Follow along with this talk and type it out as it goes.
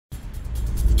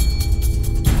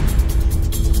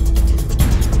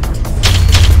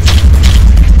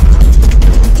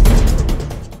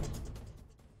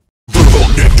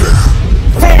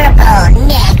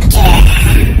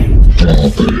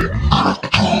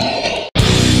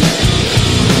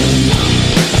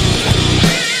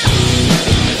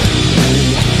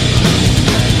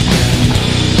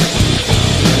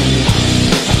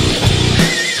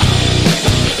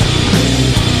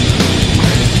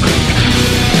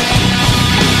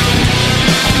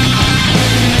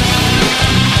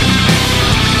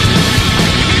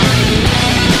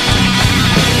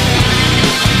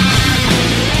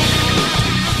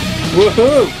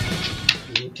Woohoo!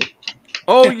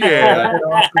 Oh yeah!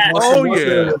 Oh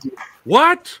yeah!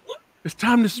 What? It's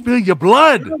time to spill your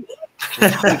blood.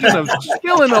 Speaking of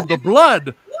spilling of the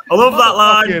blood, I love that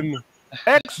line.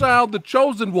 Exiled, the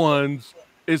Chosen Ones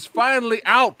is finally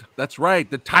out. That's right.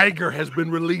 The tiger has been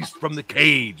released from the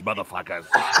cage, motherfuckers.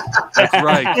 That's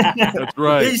right. That's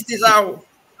right. The beast is out.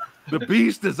 The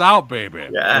beast is out, baby.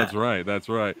 Yeah. That's right. That's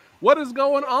right. What is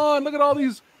going on? Look at all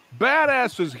these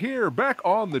badasses here back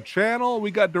on the channel. We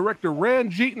got director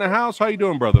Ranjit in the house. How you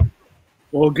doing, brother?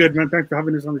 Well, good, man. Thanks for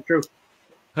having us on the show.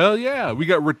 Hell yeah. We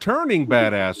got returning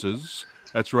badasses.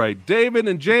 That's right. David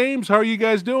and James, how are you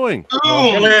guys doing?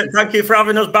 Brilliant. Thank you for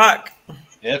having us back.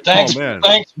 Yeah, thanks. Oh, man.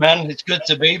 Thanks, man. It's good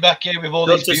to be back here with all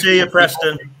Good these to see you,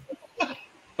 Preston.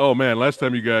 Oh, man. Last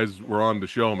time you guys were on the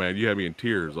show, man, you had me in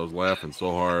tears. I was laughing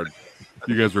so hard.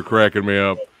 You guys were cracking me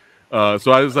up.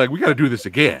 So I was like, we got to do this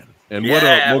again. And what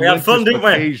a momentous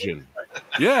occasion.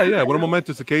 Yeah, yeah. What a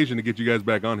momentous occasion to get you guys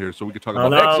back on here so we could talk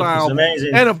about Exile.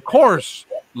 And, of course,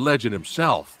 legend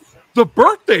himself, the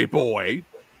birthday boy.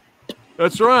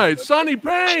 That's right. Sonny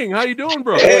Pang. How you doing,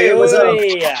 bro? Hey, what's up?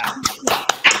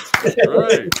 All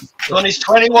right. Sonny's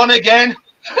 21 again.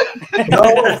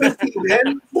 No, 50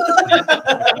 again.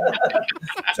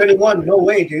 21. No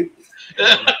way, dude.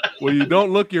 Well, you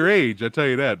don't look your age. I tell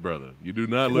you that, brother. You do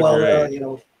not look your age. You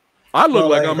know, I look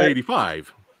like I'm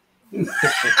 85.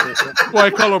 Well, I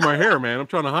color my hair, man. I'm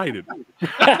trying to hide it.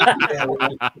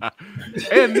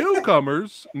 And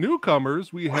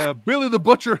newcomers, we have Billy the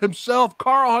Butcher himself.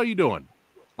 Carl, how you doing?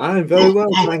 I'm very well,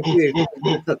 thank you.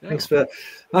 Thanks for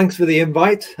the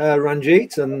invite,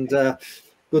 Ranjit, and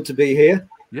good to be here.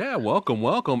 Yeah,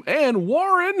 welcome. And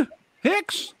Warren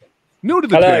Hicks, new to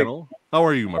the channel. How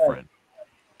are you, my friend?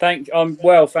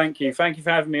 Well, thank you. Thank you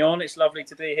for having me on. It's lovely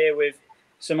to be here with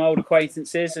some old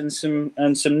acquaintances and some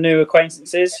new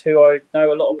acquaintances who I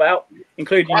know a lot about,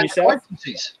 including yourself.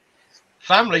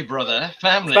 Family, brother.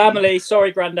 Family. Family.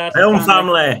 Sorry, Grandad. My own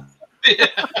family.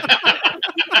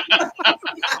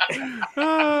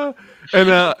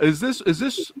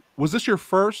 Was this your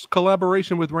first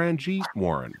collaboration with Ranjit,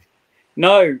 Warren?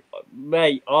 No,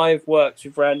 mate. I've worked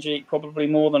with Ranjit probably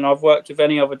more than I've worked with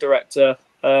any other director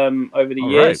over the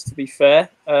years. To be fair,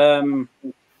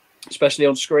 especially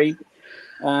on screen.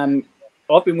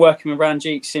 I've been working with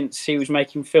Ranjit since he was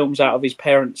making films out of his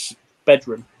parents'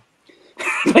 bedroom.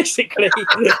 Basically,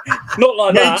 not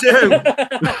like that.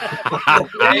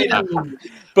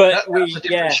 But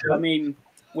I mean,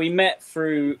 we met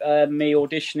through me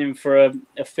auditioning for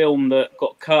a film that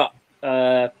got cut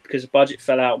because the budget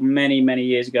fell out many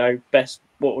years ago.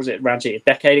 What was it, Ranjit? A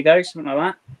decade ago, something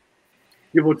like that.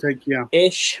 Give or take, yeah.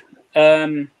 Ish.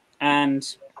 And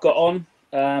got on.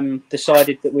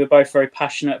 Decided that we were both very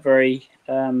passionate, very,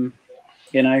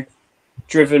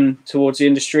 driven towards the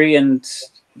industry, and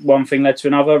one thing led to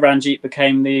another. Ranjit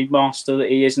became the master that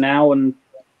he is now, and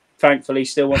thankfully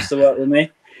still wants to work with me.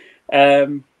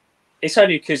 It's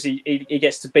only because he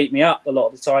gets to beat me up a lot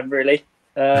of the time, really.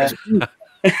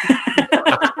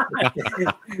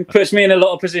 Puts me in a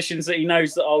lot of positions that he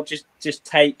knows that I'll just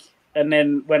take, and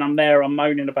then when I'm there, I'm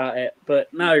moaning about it.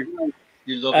 But no,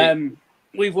 you love it.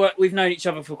 We've known each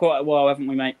other for quite a while, haven't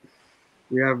we, mate?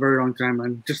 Yeah, a very long time,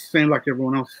 man. Just same like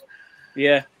everyone else.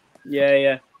 Yeah.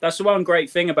 That's the one great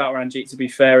thing about Ranjit, to be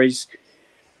fair, is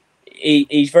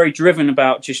he's very driven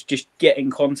about just getting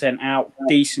content out,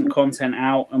 decent content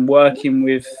out, and working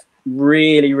with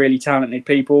really talented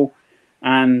people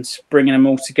and bringing them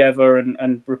all together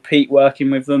and repeat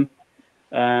working with them.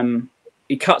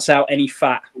 He cuts out any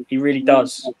fat. He really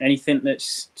does. Anything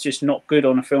that's just not good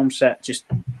on a film set just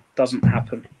doesn't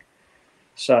happen.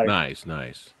 So nice.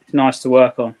 It's nice to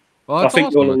work on. Well, I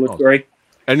think you'll all agree.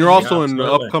 And you're also in the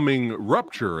upcoming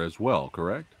Rupture as well,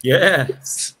 correct? Yeah.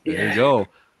 There you go.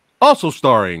 Also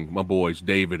starring my boys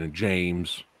David and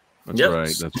James. That's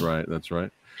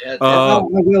right. Yeah, I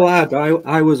will add,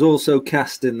 I was also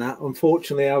cast in that.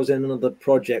 Unfortunately, I was in another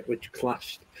project which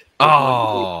clashed.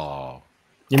 Oh.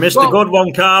 You missed a good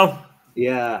one, Carl.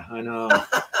 Yeah, I know.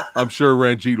 I'm sure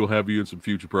Ranjit will have you in some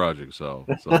future projects, so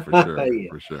for sure. He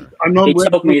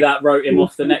told me that wrote him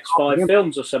off the next 5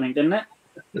 films or something, didn't it?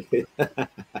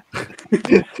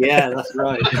 Yeah, that's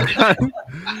right.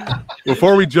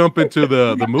 Before we jump into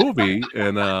the movie,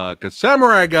 and because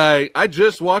Samurai Guy, I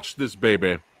just watched this,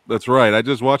 baby. That's right. I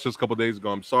just watched this a couple days ago.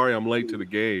 I'm sorry I'm late to the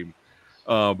game,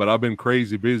 but I've been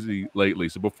crazy busy lately.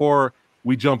 So before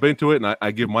we jump into it, and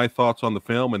I give my thoughts on the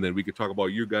film, and then we can talk about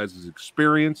you guys'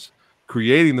 experience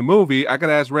creating the movie, I got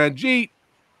to ask Ranjit.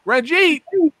 Ranjit,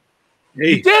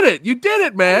 you did it. You did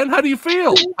it, man. How do you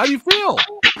feel?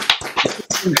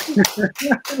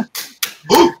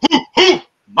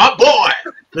 My boy.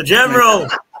 The General.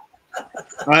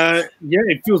 Yeah,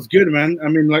 it feels good, man. I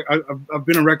mean, like I've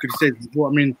been on record to say this before.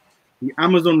 I mean, the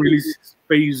Amazon release is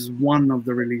phase 1 of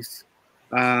the release.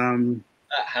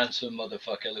 That handsome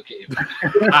motherfucker, look at him.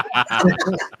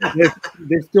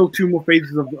 There's still 2 more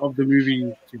phases of the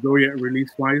movie to go yet,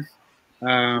 release-wise.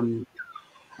 I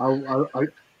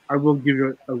will give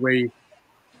you away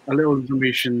a little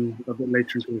information a bit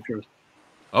later into the show.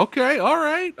 Okay, all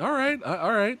right.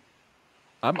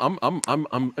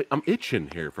 I'm itching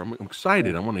here. I'm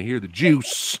excited. I want to hear the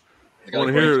juice. I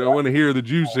want to hear the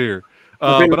juice here.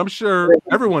 But I'm sure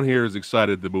everyone here is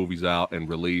excited the movie's out and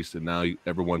released, and now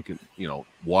everyone can,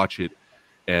 watch it.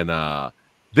 And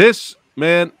this,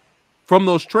 man, from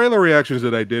those trailer reactions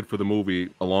that I did for the movie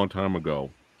a long time ago,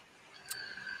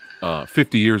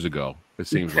 50 years ago, it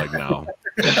seems like now,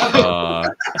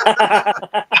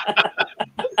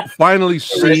 finally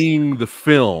seeing the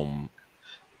film,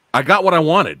 I got what I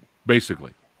wanted,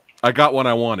 basically. I got what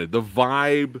I wanted. The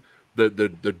vibe, the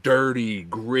dirty,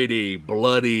 gritty,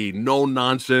 bloody, no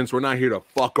nonsense, we're not here to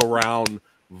fuck around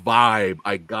vibe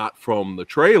I got from the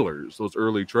trailers, those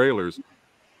early trailers.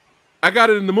 I got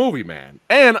it in the movie, man.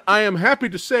 And I am happy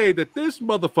to say that this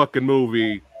motherfucking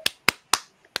movie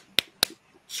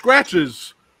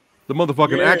scratches the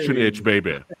motherfucking action itch,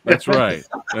 baby. That's right.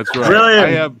 That's right. Brilliant. I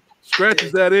have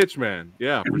scratches that itch, man.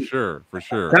 Yeah, for sure.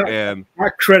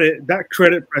 That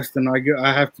credit, Preston,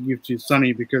 I have to give to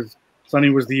Sonny, because Sonny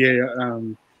was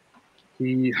the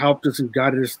he helped us and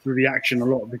guided us through the action a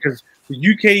lot, because the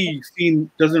UK scene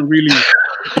doesn't really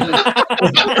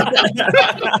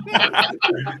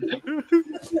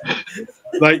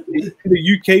like in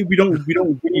the UK we don't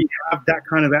really have that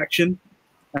kind of action.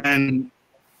 And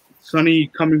Sonny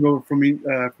coming over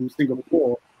from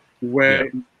Singapore,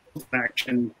 where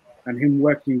action, and him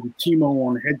working with Timo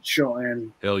on Headshot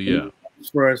and hell yeah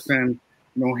for us, and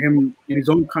him in his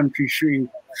own country shooting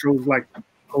shows like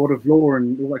Court of Law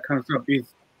and all that kind of stuff.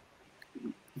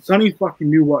 Sonny fucking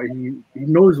knew what he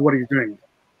knows what he's doing.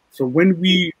 So when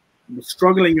we were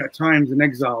struggling at times in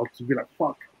Exile to be like,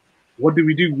 fuck, what do?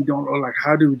 We don't know, like,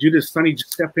 how do we do this? Sonny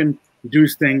just step in, do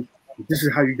his thing. This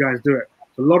is how you guys do it.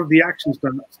 So a lot of the action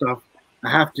stuff, I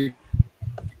have to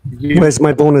give. Where's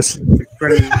my bonus?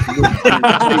 Credit.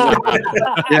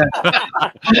 Yeah.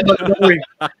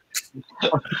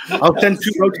 I'll send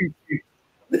 2 rotis to you.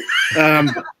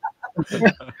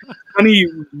 Sonny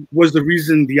was the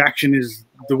reason the action is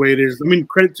the way it is. I mean,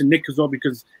 credit to Nick as well,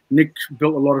 because Nick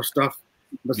built a lot of stuff.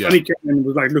 But Sonny came in and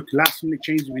was like, look, last minute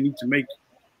changes we need to make.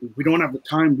 We don't have the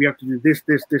time. We have to do this,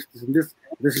 and this.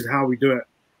 This is how we do it.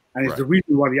 And it's the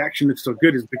reason why the action looks so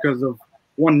good is because of,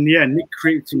 one, Nick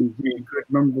created some really good,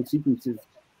 memorable sequences.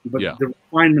 But the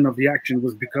refinement of the action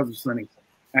was because of Sonny.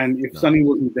 And if Sonny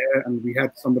wasn't there and we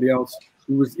had somebody else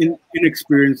who was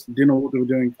inexperienced, didn't know what they were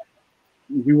doing,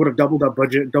 we would have doubled our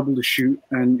budget, doubled the shoot,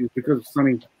 and it's because of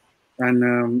Sonny.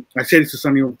 And I say this to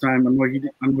Sonny all the time. I know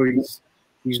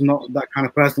he's not that kind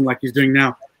of person like he's doing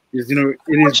now. It is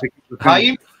because of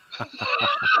Sonny.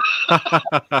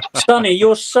 Sonny,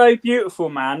 you're so beautiful,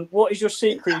 man. What is your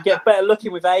secret? You get better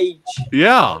looking with age.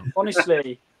 Yeah.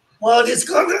 Honestly. Well, it's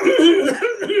called,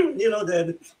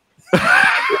 that.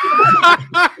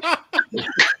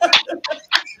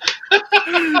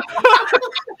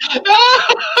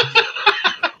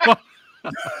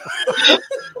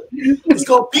 It's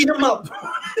called beat 'em up.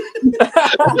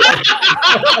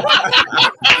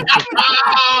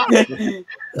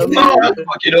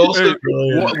 Fucking awesome.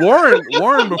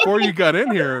 Warren, before you got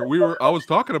in here, I was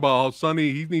talking about how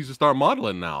Sonny, he needs to start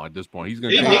modeling now at this point. He's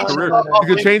gonna change careers. He's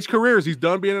gonna change careers. He's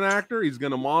done being an actor. He's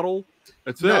gonna model.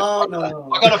 That's it.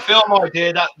 No. I got a film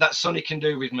idea that Sonny can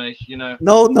do with me,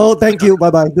 No, thank you.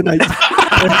 Bye-bye. Good night.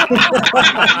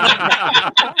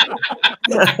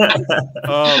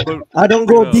 I don't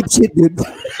go deep shit, dude.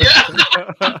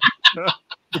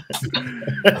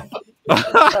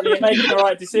 You're making the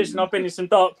right decision. I've been in some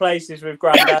dark places with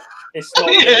Grandad. It's not.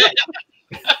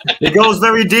 It goes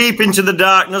very deep into the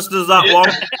darkness, does that one?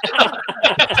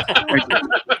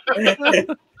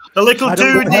 A little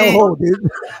too deep.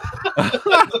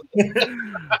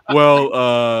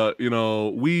 Well,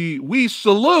 we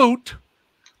salute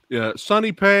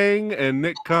Sonny Pang and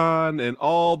Nick Khan and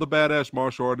all the badass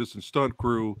martial artists and stunt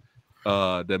crew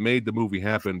that made the movie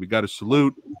happen. We got to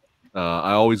salute.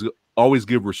 I always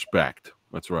give respect.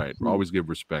 That's right. Always give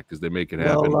respect because they make it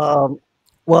happen.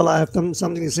 Well, I have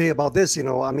something to say about this.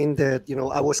 I mean that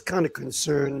I was kind of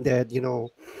concerned that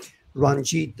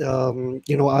Ranjit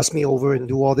asked me over and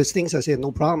do all these things. I said no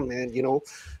problem, man.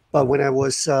 But when I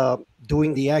was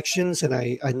doing the actions and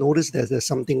I noticed that there's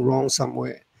something wrong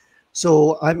somewhere.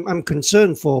 So I'm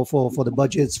concerned for the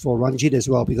budgets for Ranjit as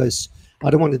well, because I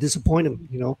don't want to disappoint him,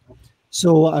 you know.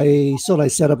 So I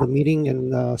set up a meeting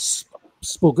and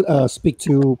speak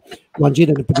to Ranjit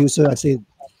and the producer. I said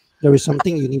there is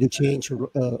something you need to change.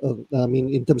 I mean,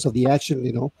 in terms of the action,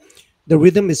 you know, the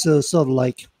rhythm is sort of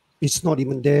like it's not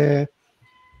even there.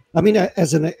 I mean,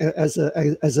 as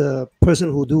a person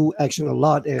who do action a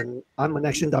lot, and I'm an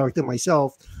action director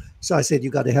myself, so I said you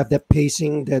got to have that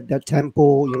pacing, that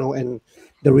tempo, you know, and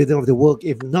the rhythm of the work.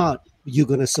 If not, you're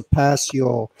gonna surpass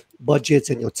your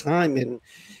budgets and your time, and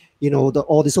you know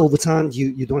all this overtime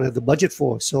you don't have the budget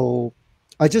for. So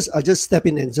I just step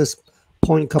in and just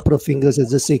point a couple of fingers and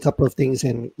just say a couple of things,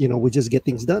 and you know we just get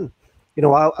things done. You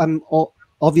know,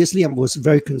 obviously I was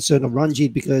very concerned of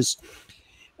Ranjit because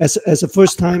as a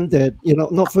first time that you know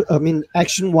not for, I mean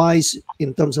action wise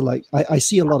in terms of like I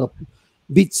see a lot of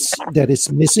beats that is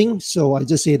missing, so I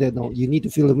just say that no, you need to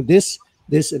fill in with this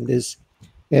and this.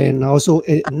 And also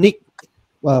Nick,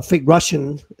 fake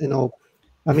Russian, you know,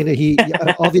 I mean he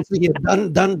obviously he had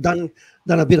done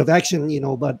a bit of action, you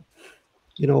know, but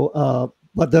you know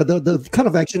but the kind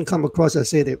of action come across, I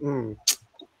say that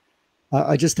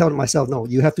I just tell myself, no,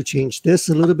 you have to change this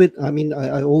a little bit. I mean,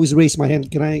 I always raise my hand.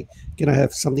 Can I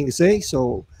have something to say?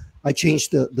 So I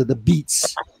changed the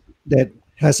beats that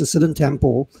has a certain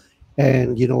tempo,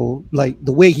 and you know, like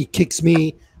the way he kicks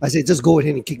me, I said, just go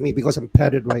ahead and kick me because I'm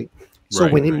padded, right? So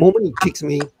when the moment he kicks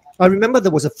me, I remember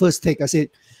there was a first take. I said,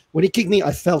 when he kicked me,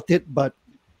 I felt it, but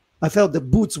I felt the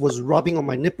boots was rubbing on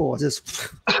my nipple. I just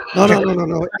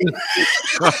no.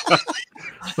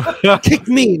 Kick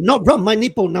me, not rub my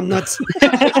nipple, numbnuts.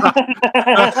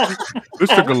 This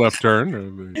took a left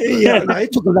turn. Yeah, I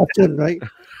took a left turn, right?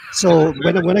 So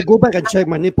when I go back and check,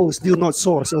 my nipple is still not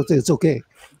sore, so it's okay.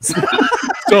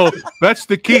 So that's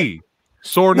the key.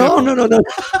 Sore nipple. No.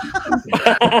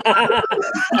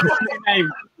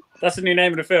 That's the new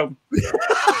name of the film.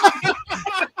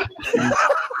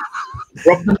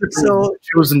 So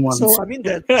chosen ones. So I mean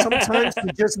that sometimes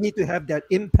we just need to have that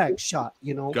impact shot,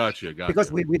 you know. Gotcha.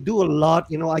 Because we do a lot,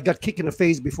 you know. I got kicked in the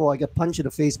face before. I got punched in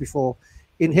the face before.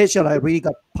 In headshot, I really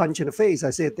got punched in the face.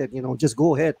 I said that, you know, just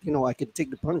go ahead. You know, I can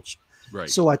take the punch. Right.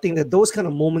 So I think that those kind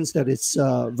of moments that it's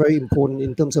very important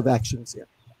in terms of actions. Yeah.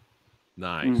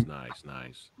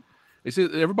 Nice. It's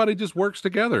everybody just works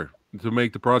together to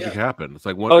make the project happen. It's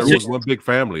like everyone's one big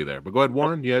family there. But go ahead,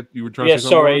 Warren. You were trying to say something.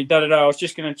 Sorry, no. I was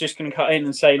just gonna cut in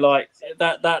and say like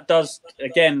that does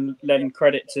again lend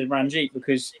credit to Ranjit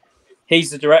because he's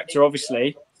the director,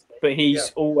 obviously, but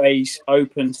he's always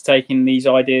open to taking these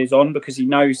ideas on because he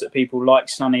knows that people like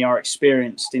Sonny are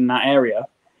experienced in that area,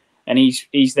 and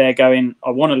he's there going, I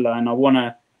want to learn, I want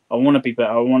to be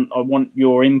better, I want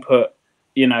your input.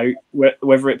 You know,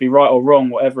 whether it be right or wrong,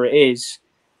 whatever it is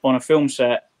on a film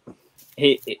set,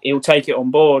 he'll take it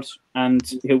on board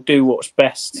and he'll do what's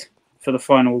best for the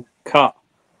final cut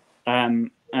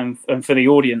and for the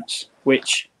audience,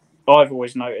 which I've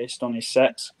always noticed on his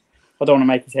sets. I don't want to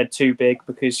make his head too big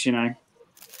because, you know,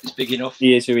 it's big enough.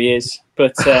 He is who he is.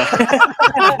 But, I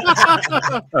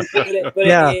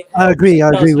agree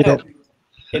with that.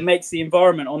 It makes the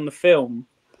environment on the film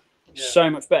so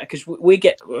much better because we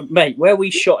get, mate, where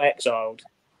we shot Exiled,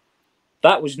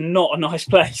 that was not a nice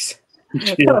place.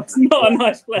 That was not a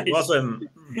nice place. It wasn't.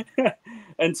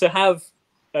 And to have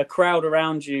a crowd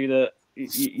around you that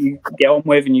you get on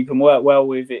with and you can work well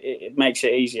with, it makes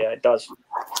it easier. It does.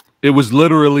 It was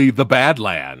literally the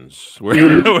Badlands where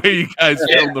you guys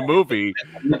filmed the movie.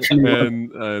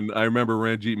 And I remember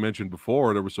Ranjit mentioned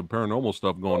before there was some paranormal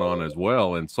stuff going on as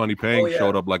well. And Sonny Pang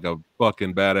showed up like a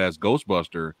fucking badass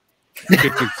Ghostbuster.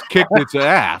 Kicked its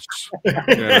ass, you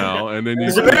know, and then you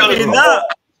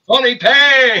Sonny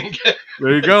Pang.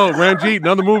 There you go, Ranjit,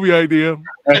 another movie idea.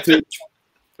 That's it.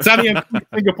 Sonny in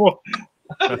Singapore.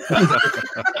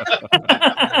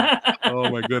 Oh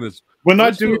my goodness. We're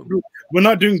not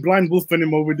doing Blind Wolf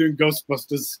anymore, we're doing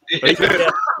Ghostbusters.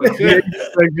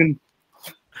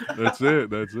 That's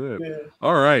it. Yeah.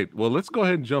 All right. Well, let's go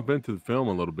ahead and jump into the film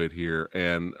a little bit here.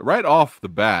 And right off the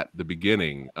bat, the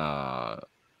beginning,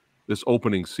 this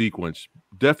opening sequence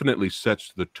definitely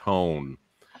sets the tone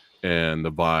and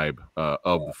the vibe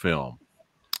of the film.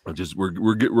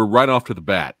 We're right off to the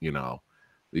bat, you know.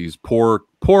 These poor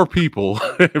people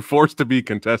forced to be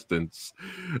contestants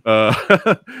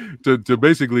to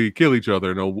basically kill each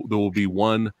other. And there will be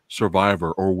one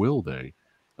survivor, or will they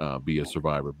be a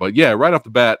survivor? But yeah, right off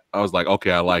the bat, I was like,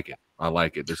 okay, I like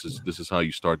it. This is how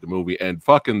you start the movie. And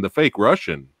fucking the fake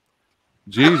Russian,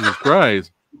 Jesus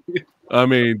Christ! I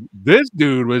mean, this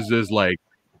dude was just like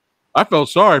I felt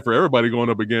sorry for everybody going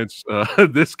up against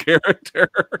this character.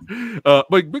 But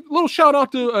big little shout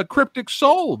out to Cryptic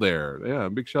Soul there. Yeah,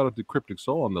 big shout out to Cryptic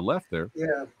Soul on the left there.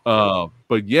 Yeah.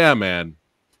 But yeah, man,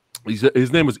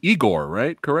 his name was Igor,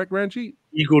 right? Correct, Ranjit?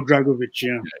 Igor Dragovich,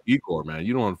 yeah. Igor, man,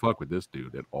 you don't want to fuck with this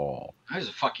dude at all. He's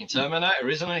a fucking Terminator,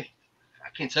 isn't he?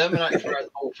 Fucking Terminator throughout the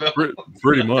whole film.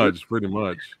 Pretty much.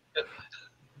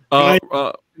 Go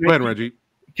ahead, Ranjit.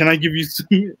 Can I give you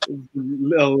some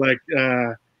little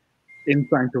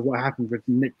insight into what happened with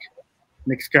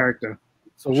Nick's character?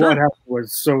 So Sure. what happened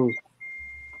was,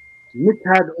 Nick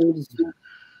had all this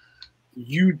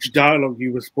huge dialogue he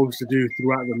was supposed to do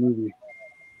throughout the movie.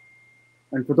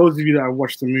 And for those of you that have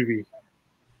watched the movie,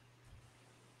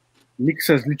 Nick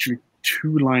says literally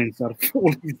 2 lines out of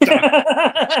all these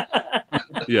dialogue.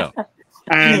 Yeah.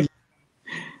 And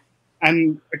I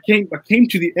came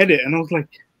to the edit and I was like,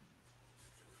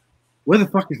 where the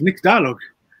fuck is Nick's dialogue?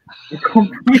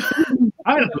 And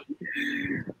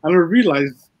I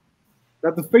realized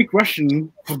that the fake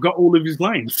Russian forgot all of his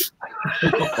lines.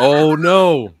 Oh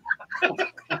no.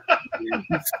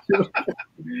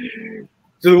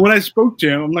 So when I spoke to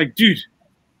him, I'm like, dude,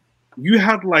 you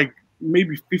had like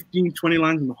maybe 15, 20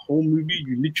 lines in the whole movie.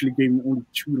 You literally gave me only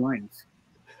 2 lines.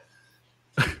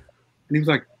 And he was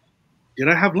like, did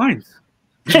I have lines?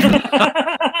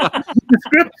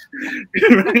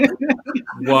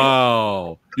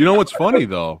 Wow. You know what's funny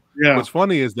though? Yeah. What's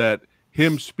funny is that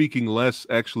him speaking less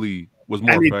actually was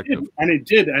more effective. It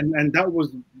did. And that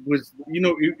was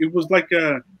it was like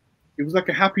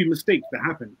a happy mistake that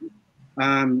happened.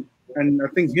 And I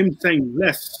think him saying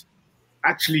less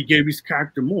actually gave his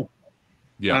character more.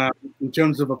 Yeah. In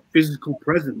terms of a physical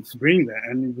presence being there.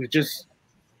 And it was just,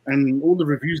 and all the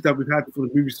reviews that we've had for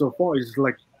the movie so far is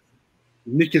like,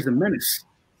 Nick is a menace.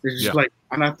 It's just like,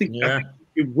 and I think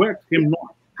it worked him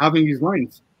not having his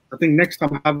lines. I think next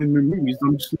time I have him in movies,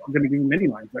 I'm just not going to give him any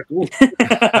lines at all.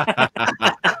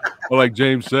 Well, like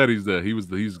James said, he's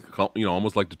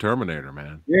almost like the Terminator,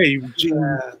 man. Yeah, he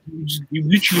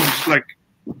literally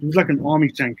was like an army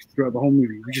tank throughout the whole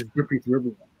movie. He was just ripping through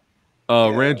everyone.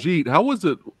 Ranjit, how was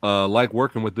it like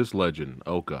working with this legend,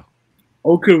 Oka?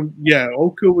 Oka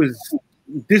was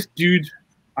this dude.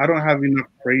 I don't have enough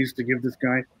praise to give this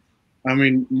guy. I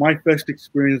mean, my first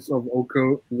experience of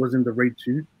Oka was in the Raid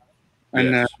 2.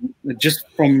 And just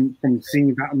from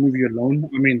seeing that movie alone,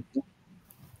 I mean,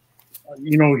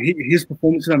 his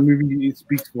performance in that movie, it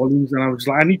speaks volumes. And I was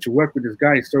like, I need to work with this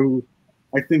guy. So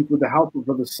I think with the help of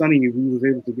Brother Sonny, we was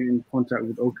able to get in contact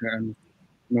with Oka. And,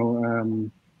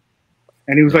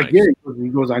 and he was like, yeah, he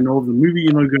goes, I know of the movie,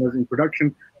 you guys in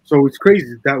production. So it's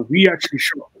crazy that we actually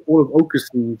shot all of Oka's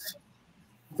scenes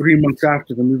 3 months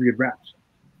after the movie had wrapped.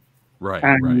 Right.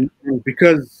 And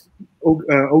because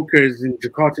Oka is in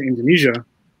Jakarta, Indonesia,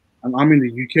 and I'm in the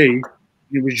UK,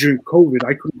 it was during COVID,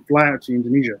 I couldn't fly out to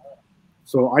Indonesia.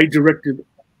 So I directed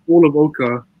all of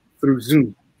Oka through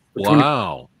Zoom.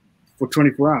 For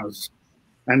 24 hours.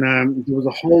 And there was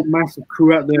a whole massive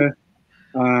crew out there.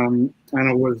 And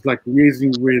I was like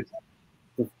liaising with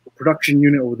the production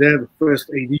unit over there, the first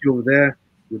AD over there,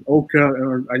 with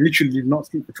Oka. I literally did not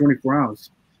sleep for 24 hours.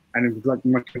 And it was like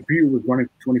my computer was running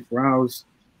for 24 hours,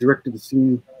 directed the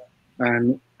scene.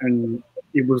 And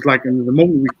it was like, and the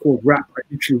moment we called wrap, I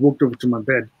literally walked over to my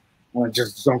bed and I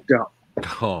just zonked out.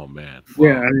 Oh, man. Wow.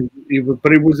 Yeah, and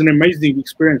but it was an amazing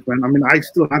experience, man. I mean, I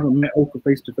still haven't met Oka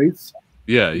face to face.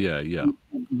 Yeah.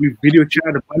 We've video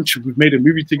chatted a bunch. We've made a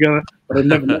movie together, but I've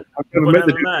never met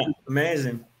the dude.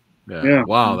 Amazing. Yeah.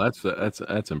 Wow,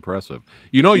 that's impressive.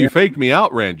 You faked me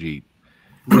out, Ranjit.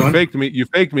 You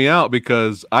faked me out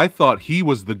because I thought he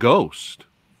was the ghost.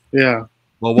 Yeah.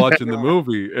 While watching the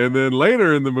movie, and then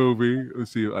later in the movie,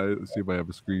 let's see if I have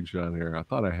a screenshot here. I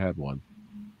thought I had one.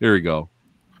 Here we go.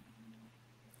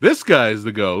 This guy is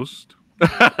the ghost.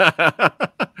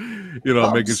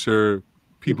 Making sure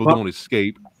people don't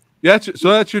escape. Yeah, so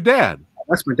that's your dad.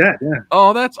 That's my dad. Yeah.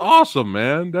 Oh, that's awesome,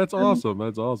 man. That's awesome.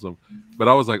 But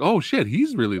I was like, oh shit,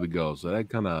 he's really the ghost. So that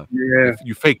kind of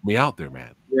you faked me out there,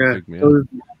 man. Yeah.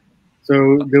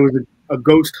 So there was a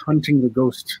ghost hunting the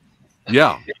ghost.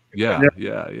 Yeah. Got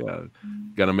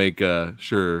to make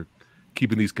sure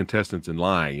keeping these contestants in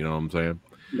line. You know what I'm saying?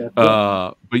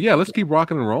 But yeah, let's keep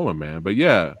rocking and rolling, man. But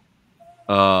yeah,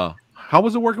 how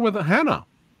was it working with Hannah?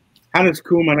 Hannah's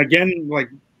cool, man. Again,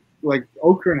 like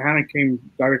Oka and Hannah came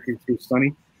directly through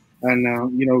Sonny,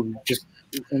 and just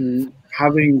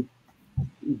having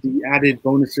the added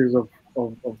bonuses of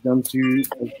them two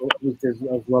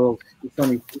as well as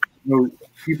Sonny.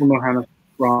 People know Hannah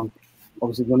from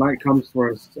obviously The Night Comes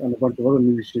for Us and a bunch of other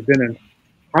movies she's been in.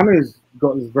 Hannah's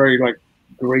got this very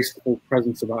graceful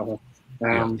presence about her.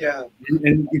 Yeah.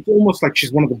 And it's almost like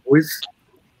she's one of the boys.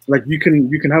 Like you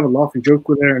can have a laugh and joke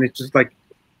with her, and it's just like,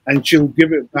 and she'll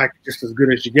give it back just as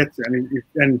good as she gets it.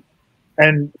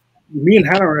 And me and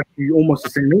Hannah are actually almost the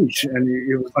same age, and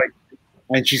it was like,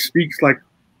 and she speaks like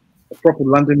a proper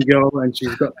London girl, and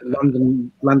she's got the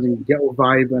London ghetto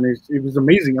vibe, and it was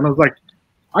amazing. And I was like,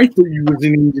 I thought you was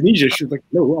in Indonesia. She was like,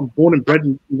 no, I'm born and bred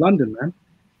in London, man.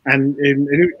 And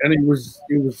it was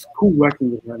cool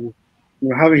working with her. And,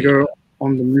 having her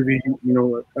on the movie,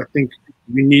 I think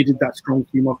we needed that strong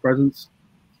female presence.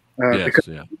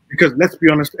 Because let's be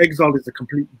honest, Exiled is a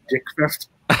complete dick fest.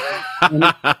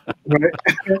 Right?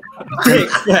 Dick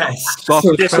fest.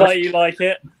 Just like you like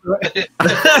it.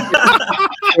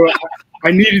 So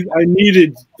I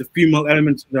needed the female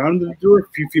elements there. There were a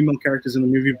few female characters in the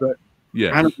movie, but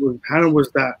Hannah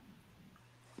was that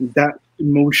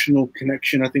emotional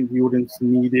connection I think the audience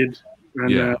needed.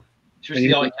 And, she was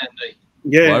the eye candy.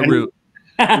 Yeah,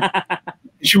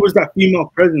 she was that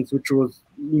female presence, which was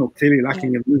clearly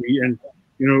lacking in the movie. And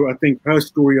I think her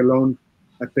story alone,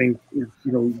 I think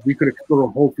we could explore a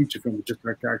whole feature film with just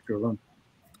her character alone.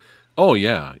 Oh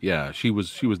yeah, she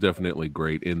was definitely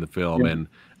great in the film, and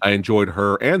I enjoyed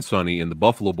her and Sonny in the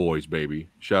Buffalo Boys, baby.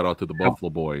 Shout out to the Buffalo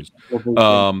Boys.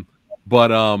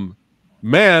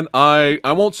 Man, I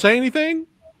won't say anything.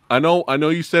 I know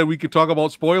you said we could talk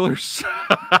about spoilers,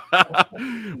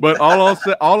 but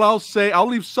I'll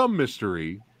leave some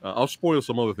mystery. I'll spoil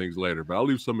some other things later, but I'll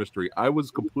leave some mystery. I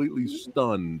was completely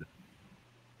stunned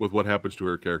with what happens to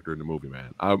her character in the movie,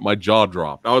 man. My jaw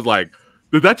dropped. I was like,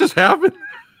 did that just happen?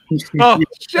 Oh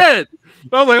shit!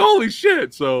 I was like, holy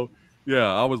shit! So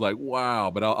yeah, I was like,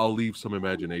 wow. But I'll leave some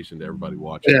imagination to everybody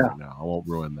watching right now. I won't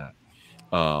ruin that.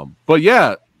 But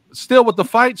yeah, still with the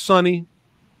fight, Sonny.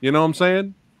 You know what I'm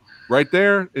saying? Right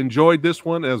there. Enjoyed this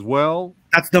one as well.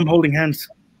 That's them holding hands.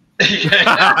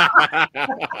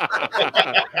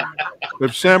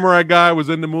 If Samurai Guy was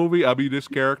in the movie, I'll be this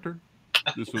character.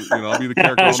 I'll be the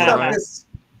character on the right.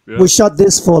 Yeah. We shot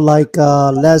this for like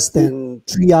less than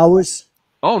 3 hours.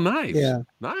 Oh, nice. Yeah.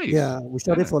 Nice. Yeah, we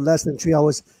shot it for less than 3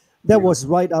 hours. That was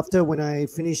right after when I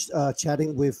finished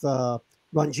chatting with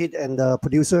Ranjit and the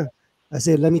producer. I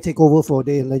said, let me take over for a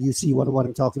day and let you see what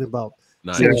I'm talking about.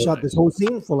 Nice. So we shot this whole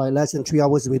scene for like less than 3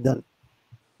 hours. We're done.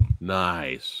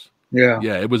 Nice. Yeah.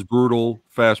 Yeah, it was brutal,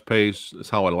 fast paced. That's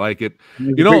how I like it.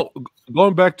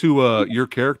 Going back to your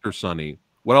character, Sonny,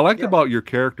 what I liked about your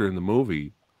character in the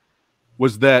movie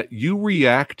was that you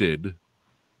reacted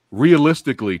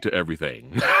realistically to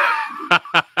everything.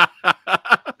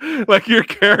 Like your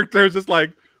character is just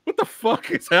like, what the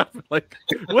fuck is happening? Like,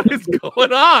 what is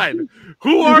going on?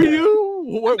 Who are you?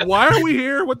 Why are we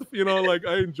here? What the, like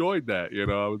I enjoyed that.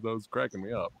 That was cracking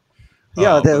me up.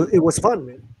 Yeah, it was fun,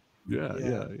 man. Yeah.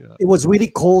 It was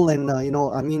really cold, and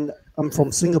I'm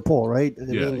from Singapore, right?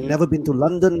 Never been to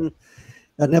London.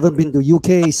 I've never been to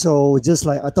UK, so just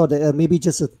like I thought that maybe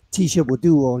just a t-shirt would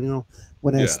do, or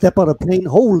when I step out of the plane,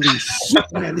 holy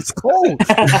shit, man, it's cold.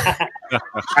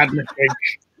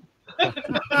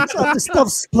 So the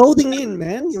stuff's clothing in,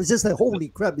 man. It was just like holy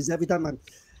crap! Because every time I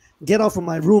get off of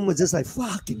my room, it's just like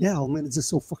fucking hell, man. It's just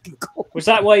so fucking cold. Was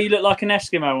that why you look like an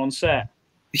Eskimo on set?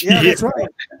 Yeah, that's right.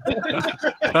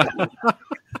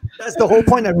 That's the whole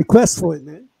point. I request for it,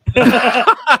 man.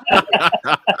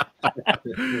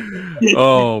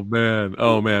 Oh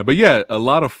man, but yeah, a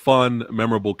lot of fun,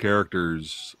 memorable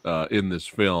characters in this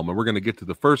film, and we're gonna get to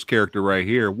the first character right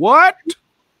here. What?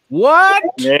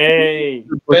 Hey,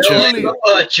 Billy the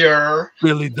Butcher.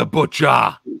 Billy the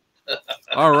Butcher.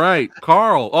 All right,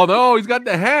 Carl. Oh no, he's got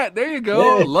the hat. There you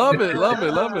go. Yeah. Love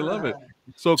it.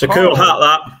 So It's a Carl, cool hat,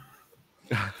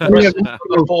 that.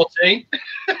 14. Wait,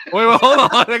 hold on.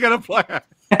 I gotta play.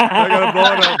 I gotta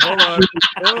blow it up. Hold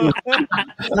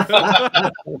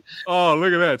on. Oh,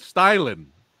 look at that. Styling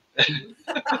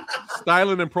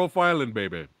and profiling,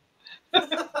 baby.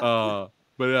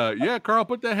 Yeah, Carl,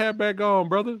 put that hat back on,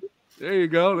 brother. There you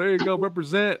go.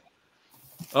 Represent.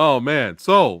 Oh, man.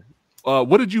 So,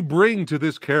 what did you bring to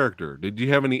this character? Did you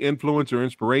have any influence or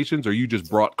inspirations, or you just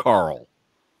brought Carl?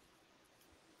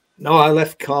 No, I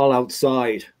left Carl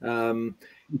outside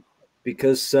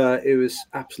because it was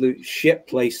absolute shit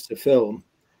place to film.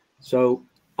 So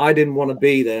I didn't want to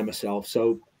be there myself.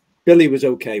 So Billy was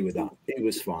okay with that. It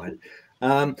was fine.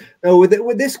 No,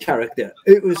 with this character,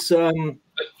 it was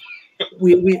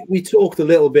we talked a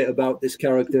little bit about this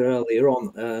character earlier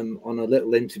on a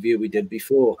little interview we did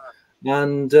before,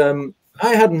 and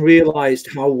I hadn't realized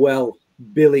how well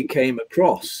Billy came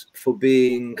across for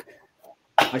being,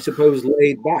 I suppose,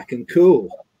 laid back and cool.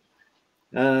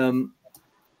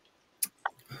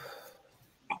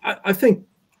 I think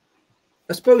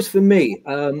suppose for me,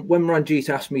 when Ranjit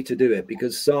asked me to do it,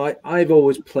 because I've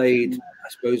always played, I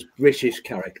suppose, British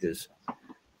characters,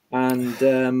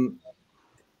 and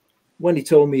when he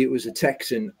told me it was a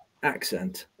Texan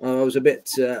accent, I was a bit,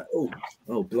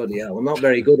 oh bloody hell! I'm not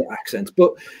very good at accents,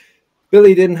 but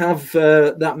Billy didn't have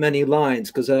that many lines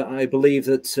because I believe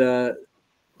that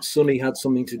Sonny had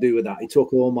something to do with that. He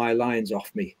took all my lines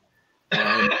off me.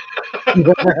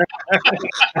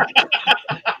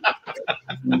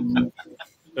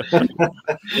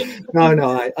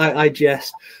 No, I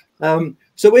jest.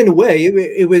 So in a way,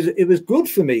 it was good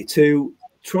for me to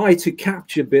try to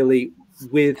capture Billy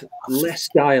with less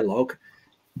dialogue,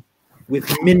 with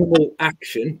minimal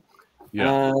action,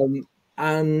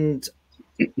 and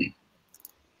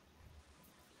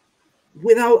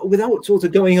without sort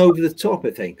of going over the top.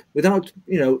 I think without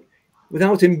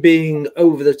him being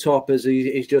over the top as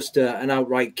he's just an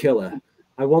outright killer.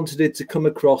 I wanted it to come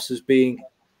across as being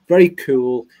very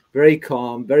cool, very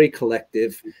calm, very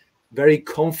collective, very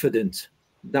confident.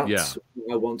 That's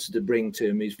what I wanted to bring to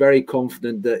him. He's very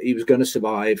confident that he was going to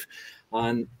survive.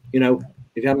 And, if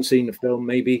you haven't seen the film,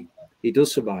 maybe he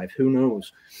does survive. Who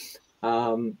knows?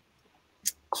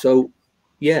 So,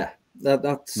 yeah,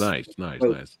 that's nice.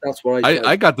 That's what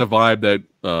I got the vibe that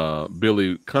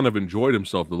Billy kind of enjoyed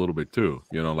himself a little bit too.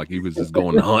 Like he was just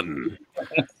going hunting.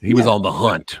 He was on the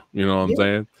hunt. You know what I'm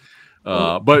saying?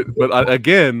 But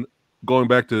again, going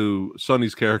back to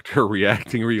Sonny's character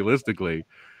reacting realistically,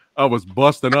 I was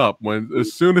busting up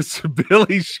as soon as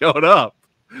Billy showed up.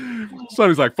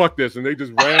 Sonny's like, "Fuck this," and they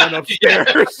just ran upstairs.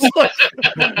 I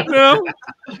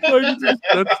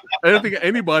don't think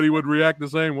anybody would react the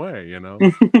same way,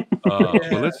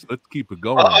 But let's keep it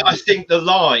going. I think the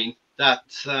line that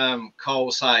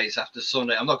Cole says after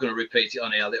Sonny, I'm not going to repeat it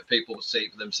on here. I'll let people see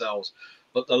it for themselves.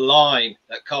 But the line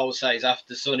that Cole says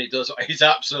after Sonny does is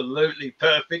absolutely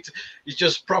perfect. It's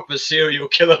just proper serial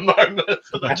killer moment.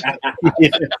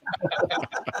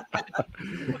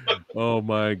 Oh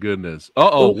my goodness!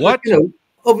 What?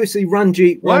 Obviously,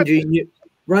 Ranjit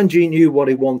knew what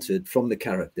he wanted from the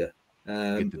character.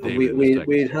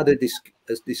 We had a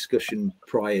discussion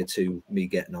prior to me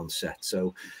getting on set,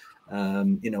 so I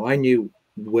knew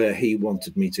where he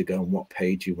wanted me to go and what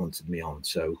page he wanted me on.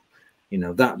 So.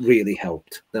 That really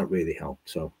helped.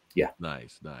 So yeah.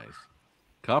 Nice.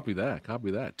 Copy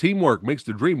that. Teamwork makes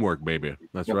the dream work, baby.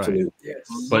 That's absolutely right. Yes.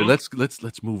 But let's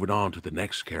move it on to the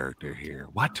next character here.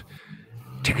 What?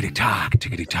 Tickety tock.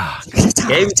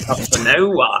 Game up for no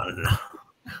one.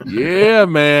 Yeah,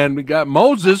 man. We got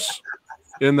Moses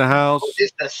in the house.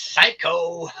 It's the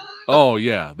psycho. Oh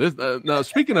yeah. This now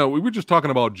speaking of, we were just talking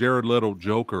about Jared Leto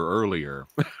Joker earlier.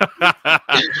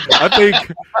 I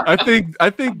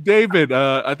think David.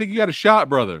 I think you got a shot,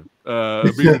 brother.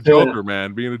 Being a Joker,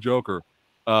 man. Being a Joker.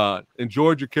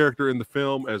 Enjoyed your character in the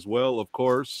film as well, of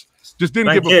course. Just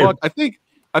didn't give a fuck. I think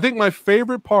my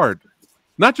favorite part,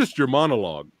 not just your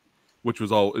monologue, which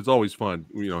was it's always fun,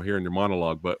 hearing your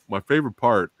monologue, but my favorite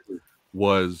part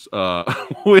was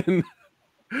when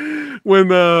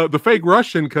the fake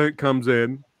Russian comes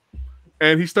in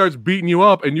and he starts beating you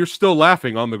up and you're still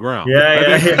laughing on the ground.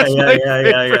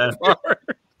 Yeah.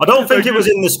 I don't think it was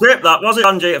in the script, that was it,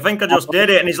 Angie? I think I just did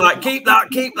it, and he's like, keep that.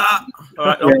 All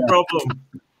right, no problem.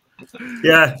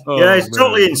 Yeah, he's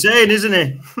totally insane, isn't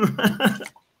he?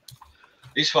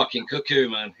 He's fucking cuckoo,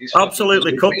 man. He's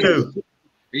absolutely cuckoo.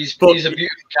 He's a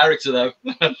beautiful character, though.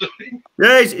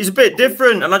 Yeah, he's a bit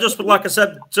different, and I just, like I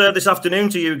said this afternoon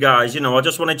to you guys, I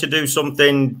just wanted to do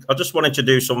something.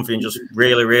 Just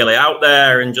really, really out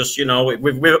there, and just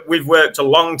we've worked a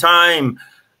long time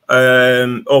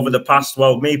over the past,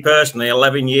 me personally,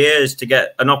 11 years to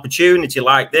get an opportunity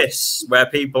like this, where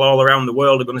people all around the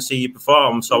world are going to see you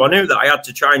perform. So I knew that I had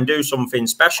to try and do something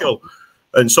special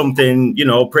and something,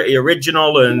 pretty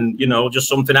original, and just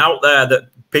something out there that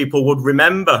people would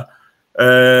remember,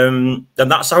 and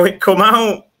that's how it come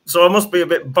out. So I must be a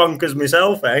bit bonkers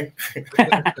myself, eh?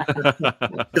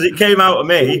 Because it came out of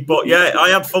me. But yeah, I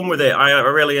had fun with it. I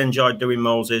really enjoyed doing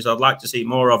Moses. I'd like to see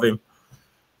more of him.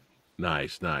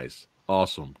 Nice,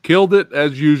 awesome, killed it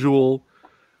as usual.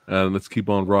 Let's keep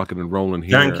on rocking and rolling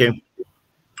here. Thank you.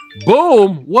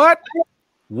 Boom! What?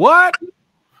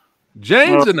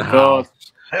 James in the house.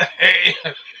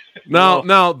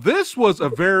 Now, this was a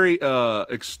very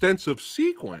extensive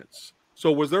sequence.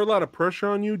 So, was there a lot of pressure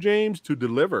on you, James, to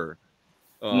deliver?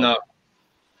 No.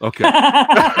 Okay.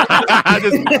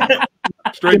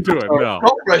 Straight to it. No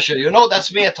pressure.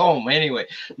 That's me at home anyway.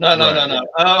 No.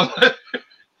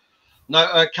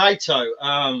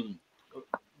 Kaito.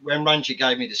 When Ranjit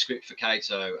gave me the script for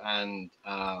Kaito, and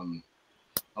I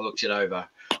looked it over,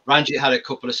 Ranjit had a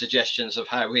couple of suggestions of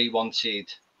how he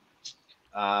wanted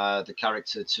the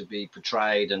character to be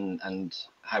portrayed and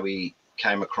how he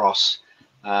came across,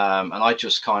 and I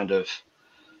just kind of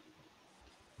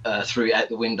threw it out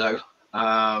the window.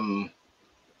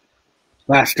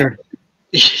 Bastard.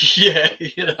 Yeah,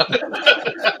 you know.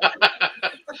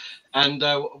 And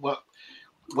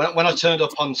when I turned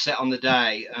up on set on the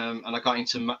day, and I got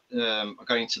into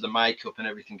the makeup and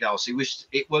everything else,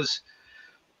 it was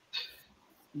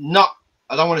not.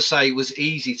 I don't want to say it was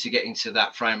easy to get into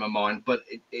that frame of mind, but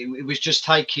it was just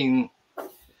taking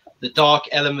the dark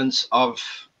elements of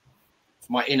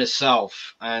my inner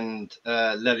self and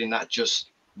letting that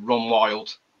just run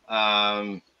wild,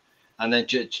 and then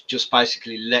just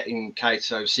basically letting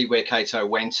Kato see where Kato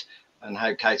went and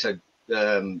how Kato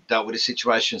dealt with the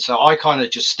situation. So I kind of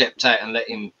just stepped out and let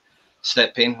him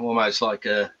step in, almost like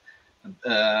a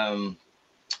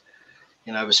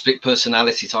split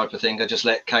personality type of thing. I just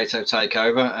let Kato take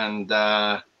over, and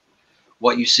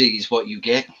what you see is what you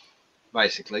get,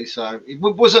 basically. So it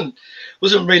wasn't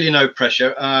really no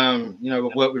pressure. I've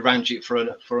worked with Ranjit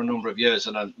for a number of years,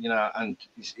 and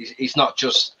he's not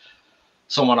just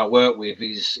someone I work with.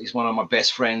 He's one of my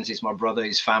best friends. He's my brother.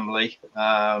 He's family.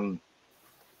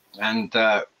 And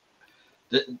the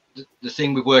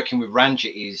thing with working with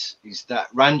Ranjit is that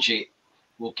Ranjit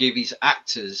will give his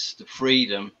actors the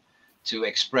freedom to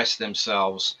express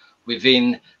themselves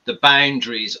within the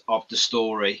boundaries of the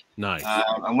story. Nice.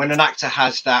 And when an actor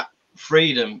has that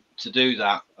freedom to do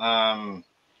that,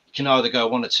 it can either go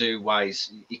one or two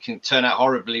ways. It can turn out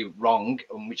horribly wrong,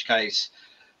 in which case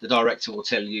the director will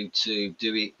tell you to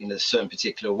do it in a certain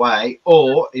particular way,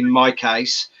 or in my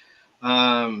case,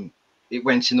 it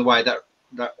went in the way that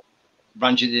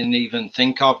Ranjit didn't even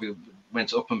think of. It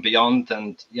went up and beyond,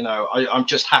 and I'm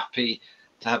just happy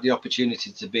to have the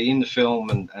opportunity to be in the film,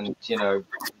 and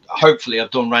hopefully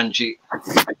I've done Ranjit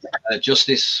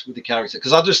justice with the character,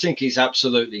 because I just think he's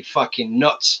absolutely fucking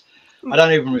nuts. I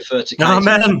don't even refer to Kate.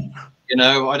 Amen.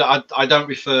 I don't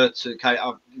refer to Kate.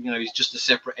 He's just a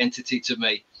separate entity to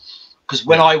me, because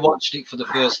when I watched it for the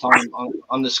first time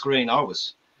on the screen, I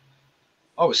was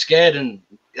scared, and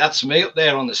that's me up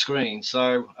there on the screen.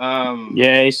 So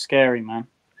yeah, it's scary, man.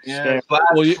 Yeah,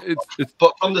 scary.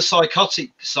 But from the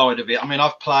psychotic side of it, I mean,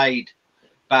 I've played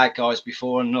bad guys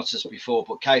before and nutters before,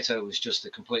 but Kato was just a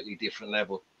completely different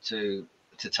level to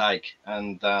take,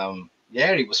 and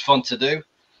yeah, it was fun to do.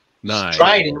 Nice.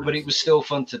 Training, but it was still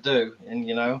fun to do, and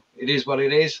it is what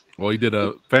it is. Well, you did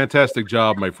a fantastic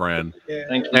job, my friend. Yeah.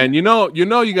 Thank you. And you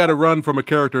got to run from a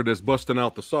character that's busting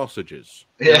out the sausages.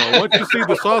 Yeah. Once you see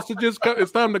the sausages,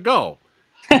 it's time to go.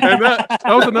 And that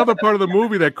was another part of the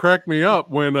movie that cracked me up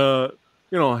when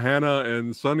Hannah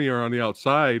and Sonny are on the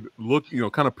outside,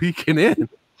 kind of peeking in,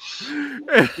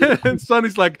 and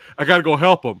Sonny's like, "I got to go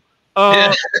help him."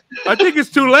 I think it's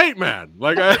too late, man.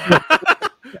 Like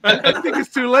I think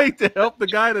it's too late to help the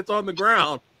guy that's on the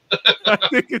ground. I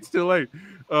think it's too late.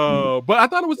 But I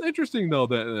thought it was interesting though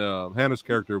that Hannah's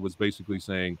character was basically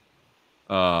saying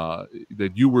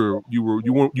that you were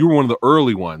one of the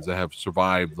early ones that have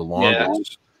survived the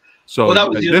longest. Yeah. So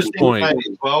at this point,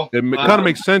 it kind of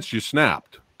makes sense you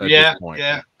snapped. At this point.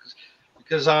 Yeah,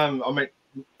 because I met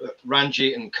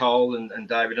Ranjit and Cole and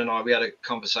David and we had a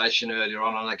conversation earlier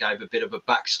on, and I gave a bit of a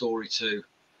backstory to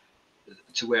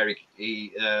where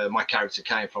my character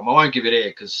came from. I won't give it here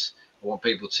because I want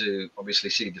people to obviously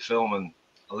see the film, and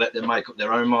I'll let them make up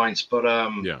their own minds. But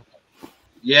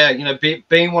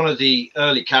being one of the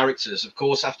early characters, of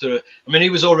course, he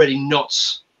was already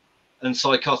nuts and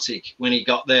psychotic when he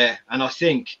got there, and I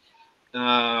think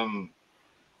I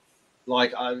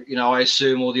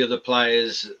assume all the other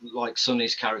players, like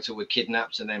Sonny's character, were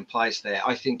kidnapped and then placed there.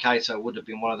 I think Kato would have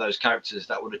been one of those characters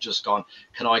that would have just gone,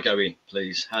 "Can I go in,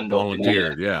 please?"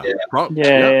 Volunteered, yeah.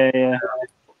 Yeah.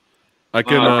 I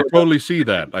can totally see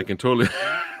that. I can totally,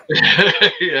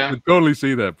 I can totally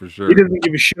see that for sure. He doesn't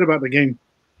give a shit about the game.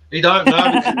 He don't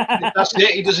know. That's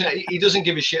it. He doesn't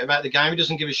give a shit about the game. He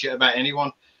doesn't give a shit about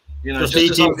anyone. Just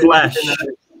eating flesh.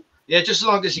 Just as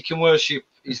long as he can worship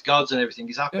his gods and everything,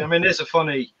 he's happy. I mean, there's a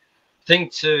funny thing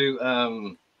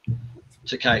to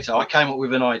Kato. I came up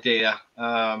with an idea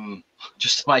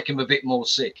just to make him a bit more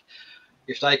sick.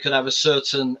 If they could have a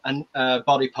certain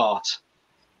body part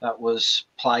that was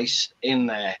placed in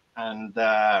there, and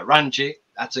Ranjit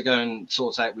had to go and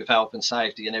sort out with health and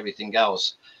safety and everything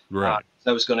else. Right.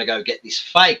 They was going to go get this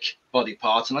fake body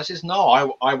part, and I says,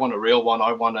 "No, I want a real one.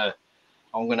 I'm going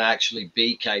to actually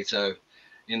be Kato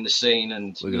in the scene."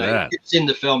 And it's in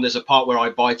the film. There's a part where I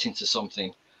bite into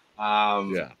something,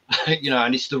 and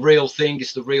it's the real thing.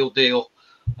 It's the real deal.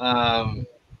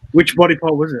 Which body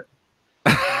part was it?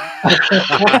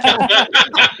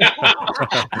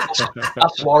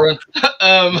 That's Warren.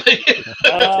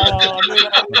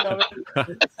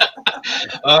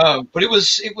 But it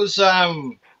was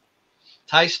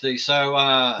tasty. So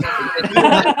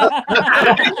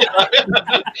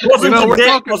wasn't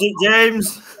was it,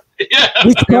 James? Yeah.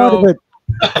 Which part of it?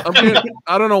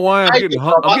 I don't know why I'm getting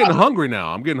hungry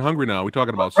now. I'm getting hungry now. We're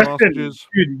talking about sausages.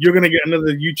 Dude, you're gonna get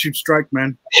another YouTube strike,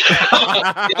 man.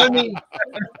 The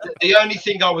only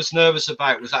thing I was nervous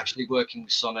about was actually working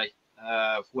with Sonny.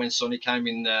 When Sonny came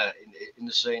in the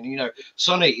scene, you know,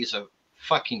 Sonny is a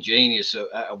fucking genius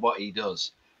at what he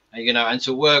does, and, you know, and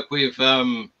to work with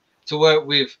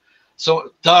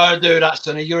so don't do that,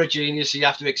 Sonny. You're a genius. So you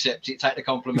have to accept it. Take the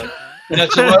compliment. You know,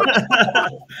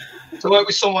 to work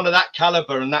with someone of that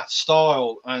caliber and that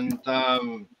style, and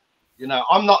you know,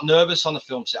 I'm not nervous on the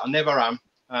film set. I never am.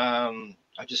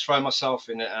 I just throw myself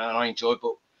in it and I enjoy it.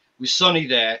 But with Sonny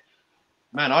there,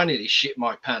 man, I nearly shit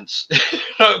my pants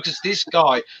because this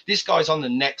guy's on the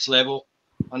next level,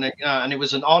 and it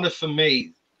was an honor for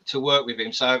me to work with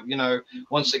him. So, you know,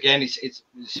 once again, it's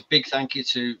a big thank you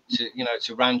to you know,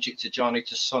 to Ranjit, to Johnny,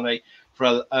 to Sonny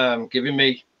for giving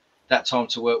me that time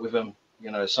to work with them. You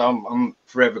know, so I'm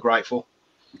forever grateful.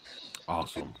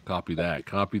 Awesome. Copy that.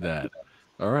 Copy that.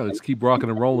 All right, let's keep rocking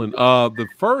and rolling. The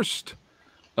first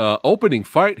opening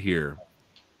fight here,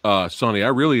 Sonny, I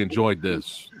really enjoyed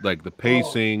this. Like the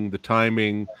pacing, the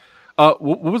timing.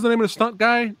 What was the name of the stunt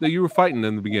guy that you were fighting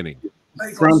in the beginning?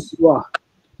 Francois.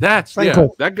 That's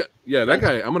Franco. that guy. Yeah, that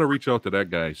guy. I'm gonna reach out to that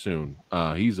guy soon.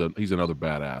 He's another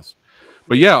badass.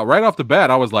 But yeah, right off the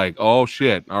bat, I was like, "Oh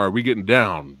shit! All right, we getting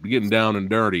down and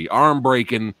dirty, arm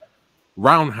breaking,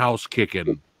 roundhouse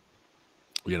kicking.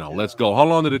 You know, let's go." How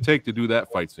long did it take to do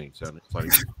that fight scene, Sonny?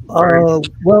 Well,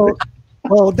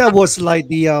 that was like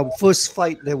the first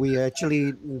fight that we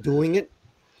actually doing it,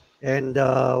 and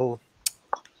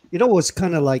you know, it was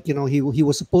kind of like, you know, he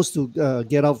was supposed to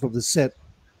get out of the set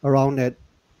around at,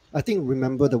 I think,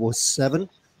 remember there was 7,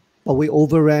 but we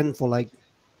overran like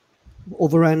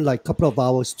a couple of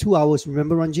hours, 2 hours.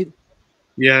 Remember, Ranjit?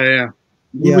 Yeah.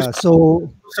 So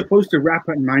supposed to wrap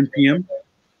at 9 p.m.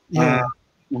 Yeah.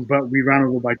 But we ran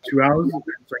over by 2 hours. So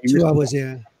 2 hours,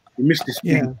 yeah. He missed his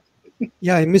train.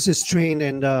 Yeah, I missed his train,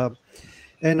 and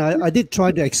I did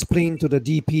try to explain to the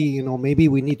DP, you know, maybe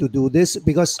we need to do this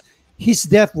because his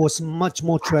death was much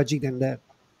more tragic than that.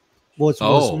 Was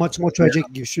much more tragic.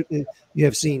 You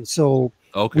have seen. So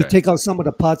we take out some of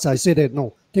the parts. I said that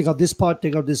no, take out this part,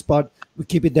 we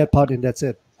keep it that part, and that's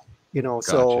it. You know.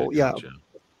 Gotcha.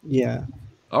 Yeah.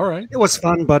 All right. It was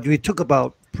fun, but we took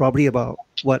probably about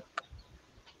what,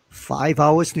 5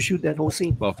 hours to shoot that whole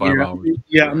scene. About 5 hours.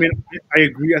 Yeah, I mean, I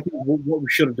agree. I think what we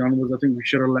should have done was, I think we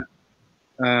should have let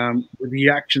with the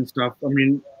action stuff. I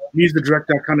mean, me as the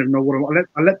director, I kind of know what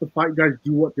I let the fight guys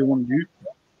do what they want to do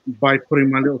by putting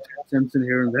my little 10 cents in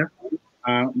here and there.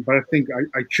 But I think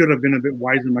I should have been a bit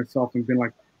wiser myself and been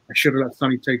like, I should have let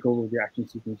Sonny take over the action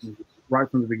sequences right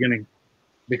from the beginning.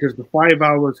 Because the 5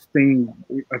 hours thing,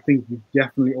 I think we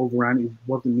definitely overran. It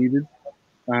wasn't needed.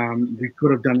 We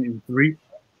could have done it in 3.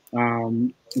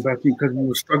 But I think because we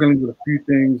were struggling with a few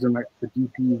things and like the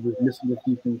DP was missing a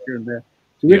few things here and there.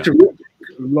 So we had to do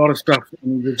a lot of stuff. I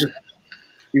mean,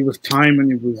 it was time,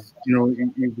 and it was, you know,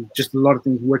 it was just a lot of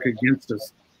things work against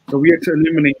us. So we had to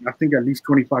eliminate, I think, at least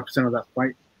 25% of that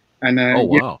fight. And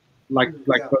wow. Like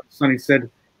Sonny said,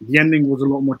 the ending was a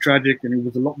lot more tragic and it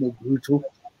was a lot more brutal.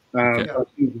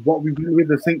 What we did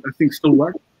with, I think still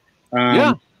worked.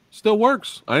 Still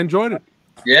works. I enjoyed it.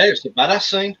 Yeah, it's a badass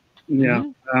scene. Yeah,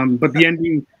 but the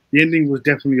ending was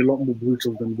definitely a lot more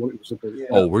brutal than what it was supposed to be.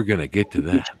 Oh, we're gonna get to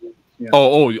that. Yeah.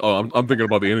 I'm thinking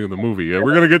about the ending of the movie. Yeah,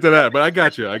 we're gonna get to that, but I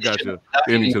got you.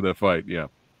 Into the fight. Yeah.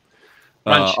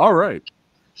 All right.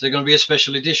 Is there going to be a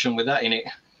special edition with that in it?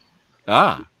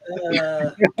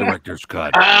 Director's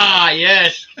cut.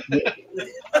 Yes.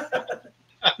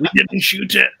 We didn't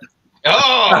shoot it.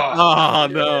 Oh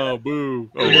no, boo!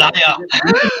 Liar.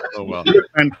 Oh well.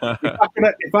 And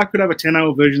if I could have a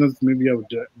 10-hour version of this movie, I would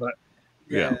do it. But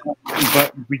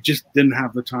but we just didn't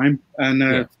have the time.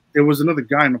 And there was another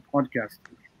guy on the podcast,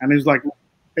 and he was like,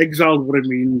 "Exiled would have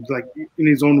been like, in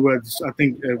his own words. I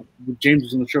think with James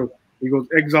was on the show. He goes,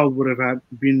 Exiled would have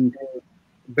been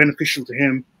beneficial to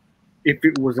him if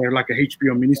it was like a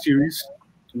HBO miniseries.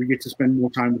 So we get to spend more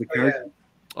time with the character.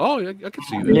 Oh, yeah, I can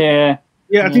see that.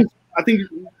 Yeah. I think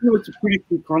you know, it's a pretty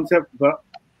cool concept, but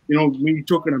you know, when you're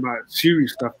talking about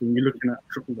serious stuff, and you're looking at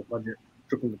triple the budget,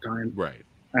 triple the time, right?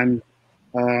 And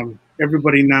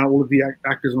everybody now, all of the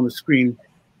actors on the screen,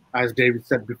 as David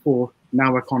said before,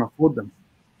 now I can't afford them.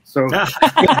 So, Told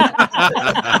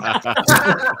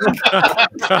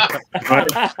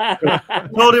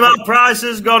him our price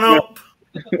has gone up.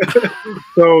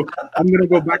 so I'm gonna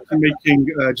go back to making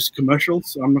just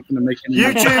commercials. So I'm not gonna make any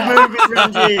YouTube movies,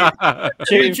 Ranjit.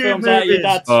 Shooting YouTube films out your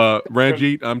movies. dad's.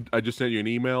 Ranjit, I just sent you an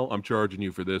email. I'm charging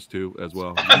you for this too, as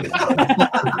well. I'm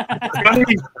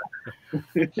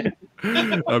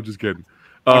just kidding.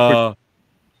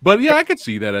 But yeah, I could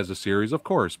see that as a series, of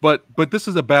course. But this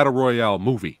is a battle royale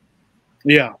movie.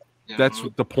 Yeah. That's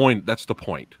the point. That's the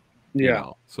point. Yeah. You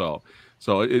know?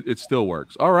 So it still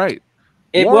works. All right.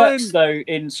 It Warren- works though.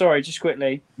 Sorry, just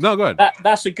quickly. No, go ahead.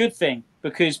 That's a good thing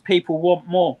because people want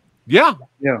more. Yeah.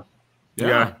 Yeah.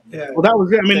 Yeah. Well, that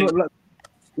was it. I mean,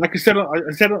 like I said on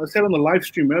the live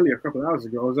stream earlier, a couple of hours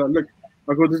ago, I was like, look,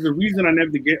 there's a reason I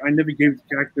never gave the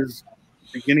characters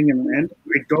beginning and an end.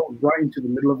 I go right into the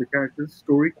middle of the character's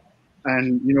story,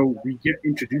 and we get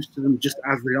introduced to them just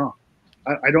as they are.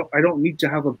 I don't need to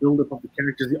have a build up of the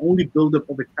characters. The only build up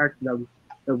of the character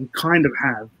that we kind of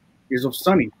have is of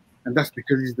Sonny, and that's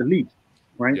because he's the lead,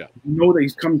 right? Yeah. You know that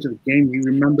he's coming to the game. He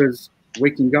remembers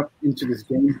waking up into this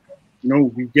game.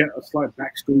 We get a slight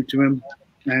backstory to him,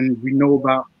 and we know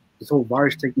about this whole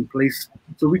virus taking place.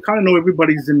 So we kind of know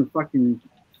everybody's in a fucking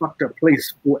fucked up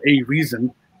place for a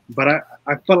reason. But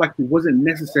I felt like it wasn't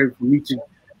necessary for me to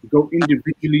go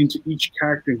individually into each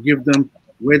character and give them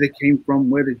where they came from,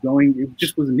 where they're going. It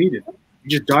just wasn't needed. You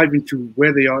just dive into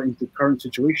where they are into the current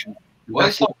situation. Well,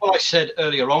 it's like what I said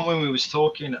earlier on when we was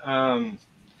talking.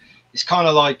 It's kind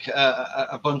of like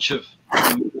a bunch of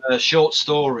short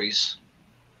stories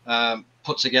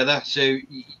put together. So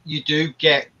you do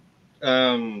get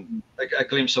a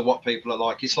glimpse of what people are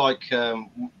like. It's like I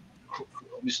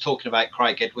was talking about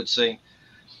Craig Edwards' scene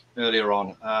earlier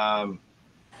on.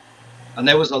 And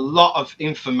there was a lot of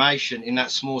information in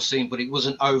that small scene, but it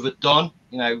wasn't overdone.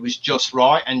 It was just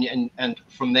right. And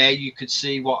from there, you could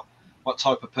see what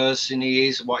type of person he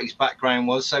is, what his background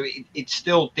was. So it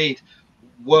still did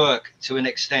work to an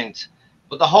extent.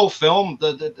 But the whole film,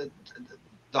 the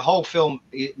whole film,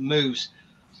 it moves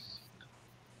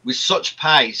with such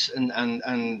pace and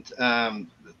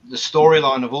the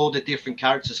storyline of all the different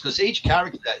characters, because each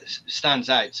character stands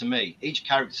out to me. Each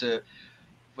character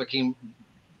fucking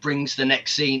brings the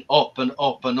next scene up and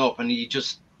up and up, and you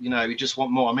just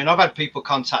want more. I mean, I've had people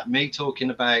contact me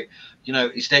talking about,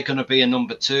 is there going to be a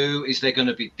number 2? Is there going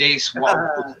to be this? What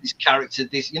this character?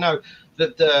 This,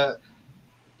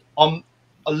 on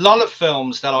a lot of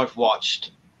films that I've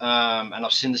watched, and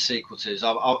I've seen the sequel to.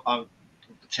 I'll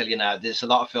tell you now, there's a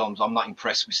lot of films I'm not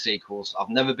impressed with sequels. I've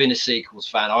never been a sequels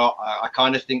fan. I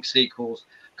kind of think sequels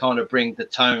kind of bring the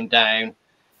tone down.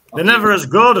 They're never as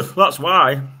good. That's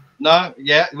why. No,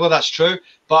 yeah, well, that's true.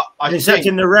 But except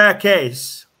in the rare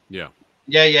case. Yeah.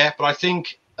 But I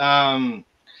think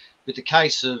with the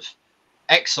case of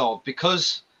Exiled,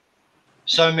 because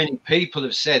so many people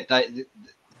have said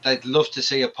they'd love to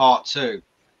see a part 2.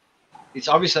 It's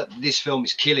obvious that this film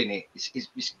is killing it.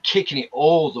 It's kicking it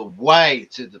all the way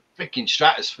to the freaking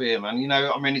stratosphere, man.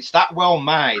 I mean, it's that well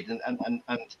made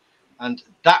and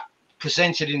that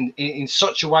presented in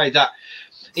such a way that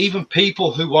even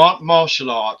people who aren't martial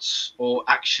arts or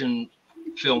action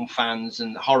film fans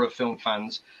and horror film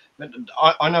fans,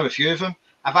 I know a few of them,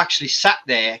 have actually sat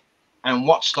there and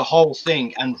watched the whole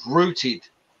thing and rooted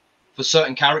for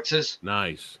certain characters.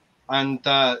 Nice. And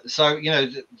so,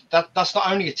 that's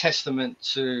not only a testament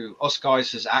to us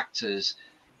guys as actors,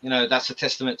 that's a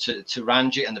testament to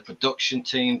Ranjit and the production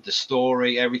team, the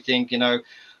story, everything,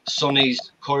 Sonny's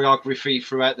choreography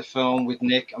throughout the film with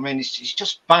Nick. I mean, it's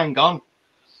just bang on.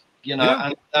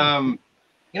 And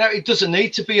it doesn't need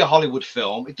to be a Hollywood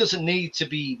film. It doesn't need to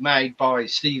be made by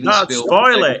Steven Spielberg.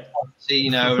 Spoil it.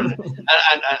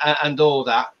 And all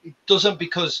that. It doesn't,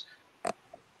 because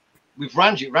with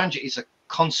Ranjit is a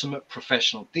consummate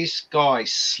professional. This guy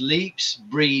sleeps,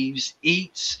 breathes,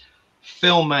 eats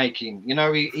filmmaking.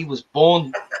 He was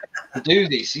born to do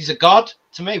this. He's a god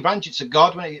to me. Ranjit's a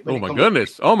god. Oh my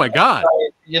goodness! Oh my god!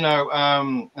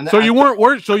 So you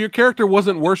weren't so your character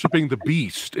wasn't worshiping the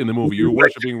beast in the movie. You were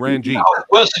worshiping Ranjit.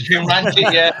 Worshiping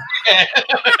Ranjit, yeah.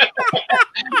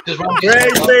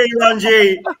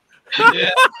 Ranjit. Yeah.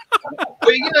 But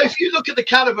if you look at the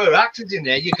caliber of actors in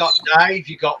there, you got Dave,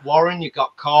 you got Warren, you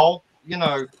got Carl.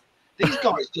 These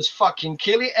guys just fucking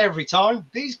kill it every time.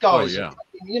 These guys,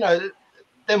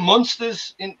 they're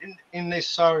monsters in this.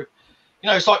 So,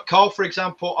 it's like Carl, for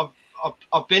example.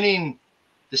 I've been in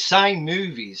the same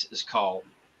movies as Carl,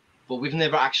 but we've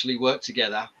never actually worked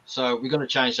together. So we're going to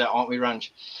change that, aren't we, Ranj?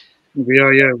 We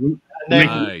are, yeah.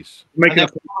 Nice. One of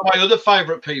my other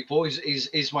favourite people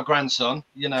is my grandson.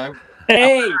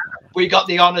 Hey, we got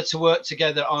the honor to work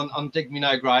together on Dig Me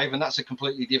No Grave, and that's a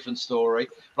completely different story.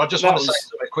 But I just want to say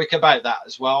something quick about that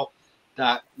as well.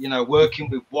 That, you know, working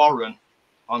with Warren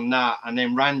on that, and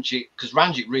then Ranjit, because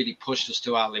Ranjit really pushed us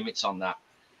to our limits on that.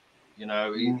 You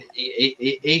know,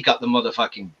 he got the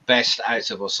motherfucking best out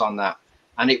of us on that,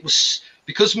 and it was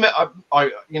because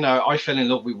I fell in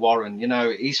love with Warren. You know,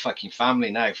 he's fucking family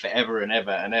now, forever and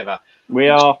ever and ever. We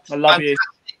are. I love you.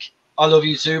 I love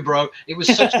you too, bro. It was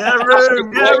such it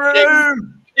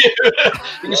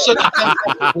was such a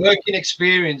fantastic working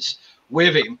experience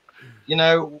with him. You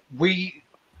know,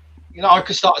 I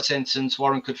could start a sentence,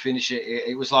 Warren could finish it.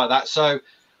 It was like that. So,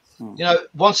 you know,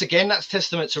 once again, that's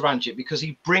testament to Ranjit, because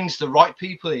he brings the right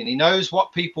people in. He knows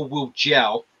what people will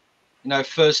gel, you know,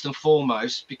 first and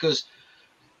foremost, because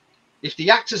if the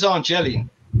actors aren't gelling,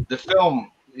 the film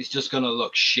is just going to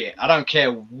look shit. I don't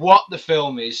care what the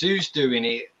film is, who's doing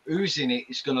it, who's in it,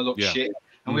 it's going to look shit.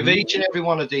 And with each and every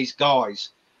one of these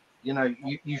guys, you know,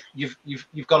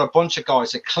 you've got a bunch of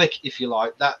guys, a clique, if you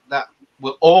like, that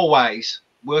will always,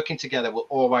 working together, will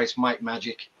always make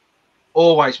magic.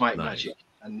 Always make magic.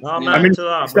 And I mean, it's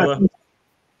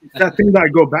that thing that I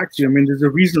go back to. I mean, there's a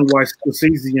reason why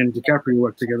Scorsese and DiCaprio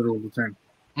work together all the time.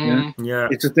 Yeah,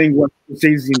 it's a thing why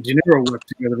Scorsese and De Niro work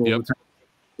together all the time.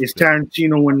 It's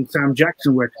Tarantino and Sam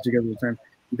Jackson working together all the time.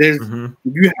 There's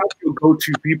you have your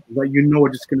go-to people that you know are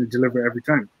just going to deliver every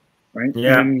time, right?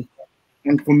 Yeah.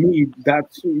 And for me,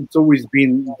 it's always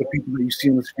been the people that you see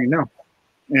on the screen now.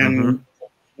 And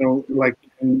you know, like,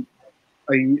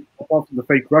 apart from the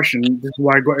fake Russian, this is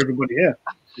why I got everybody here,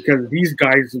 because these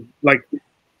guys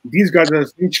are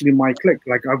essentially my clique.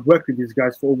 Like, I've worked with these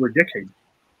guys for over a decade,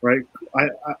 right?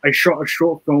 I shot a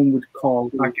short film with Carl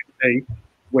back in the day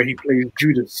where he plays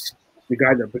Judas, the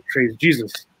guy that betrays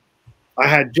Jesus. I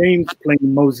had James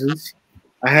playing Moses.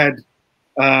 I had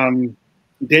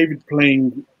David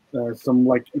playing some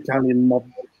like Italian mob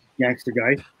gangster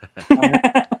guy.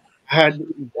 I had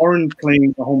Warren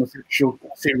playing a homosexual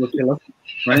serial killer,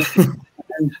 right?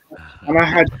 and I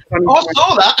had Sonny. I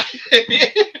saw that.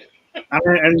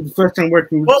 and the first time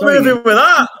working with what Sonny, movie with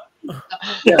that?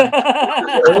 Yeah.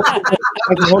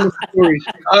 That's a whole story.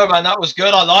 Oh man, that was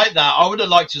good. I like that. I would have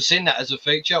liked to have seen that as a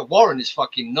feature. Warren is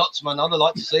fucking nuts, man. I'd have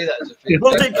liked to see that as a feature.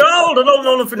 What's it called? I don't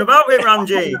know nothing about it,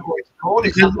 Ranji.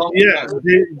 Yeah,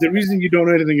 the reason you don't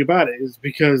know anything about it is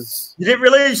because you didn't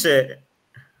release it.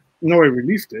 No, I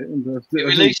released it. You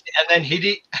released it and then hid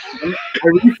it. I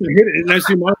released it and hid it, and that's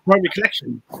in my private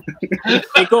collection. Send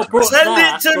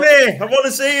it to me. I want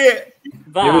to see it.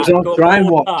 It was on Crime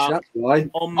Watch. That's why.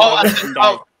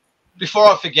 Before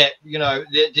I forget, you know,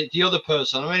 the other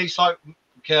person. I mean, it's like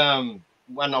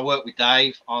when I worked with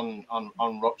Dave on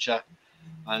Rupture,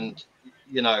 and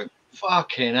you know,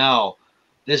 fucking hell.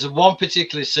 There's one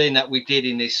particular scene that we did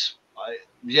in this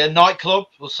nightclub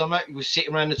or something. We were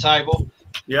sitting around the table.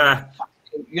 Yeah.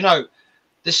 You know,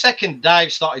 the second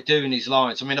Dave started doing his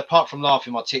lines, I mean, apart from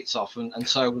laughing my tits off, and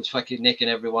so was fucking Nick and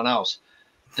everyone else,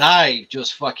 Dave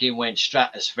just fucking went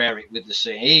stratospheric with the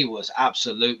scene. He was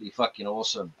absolutely fucking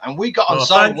awesome. And we got on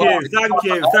so well.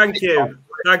 Thank you.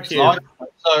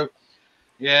 So,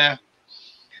 yeah.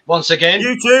 Once again.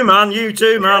 You too,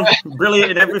 man.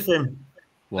 Brilliant in everything.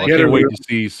 Well, I can't wait to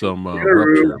see some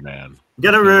Rupture, man.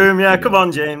 Get a room, yeah. Come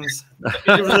on, James.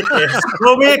 Give us a kiss.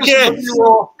 Call me a kiss.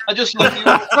 I just love you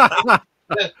all.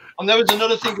 And there was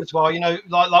another thing as well, you know,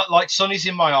 like Sonny's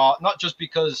in my heart, not just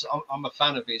because I'm a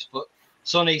fan of his, but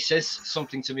Sonny says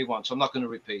something to me once. I'm not going to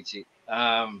repeat it,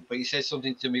 but he says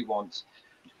something to me once.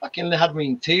 Fucking had me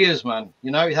in tears, man.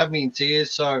 You know, he had me in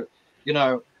tears. So, you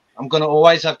know, I'm going to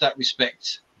always have that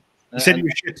respect. He said you were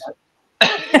shit.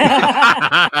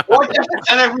 Well,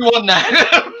 tell everyone now.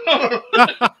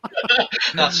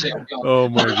 That's it. Oh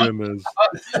my goodness.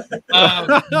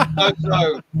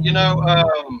 So, you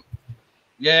know,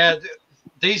 yeah,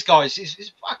 these guys,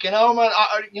 it's fucking hell, man.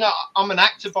 You know, I'm an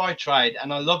actor by trade,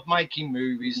 and I love making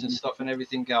movies and stuff and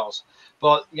everything else.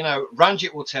 But you know,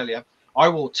 Ranjit will tell you, I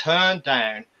will turn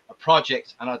down a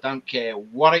project, and I don't care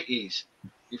what it is.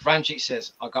 If Ranjit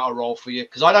says, I got a role for you,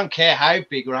 because I don't care how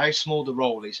big or how small the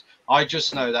role is. I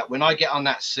just know that when I get on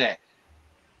that set,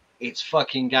 it's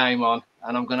fucking game on,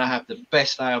 and I'm going to have the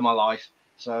best day of my life.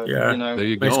 So, yeah, you know.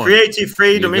 It's creative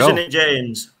freedom, isn't it,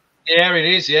 James? Yeah, it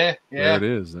is, yeah. There it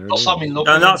is. There it is. And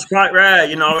that's quite rare,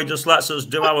 you know. He just lets us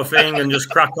do our thing and just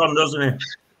crack on, doesn't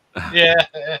he?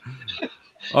 Yeah.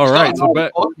 All right. So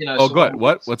go ahead.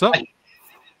 What's up?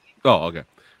 Oh, okay.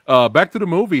 Back to the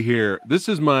movie here. This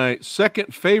is my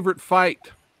second favorite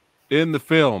fight in the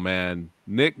film, man.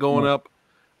 Nick going up.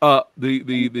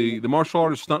 The martial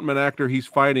artist stuntman actor he's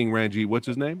fighting, Ranji. What's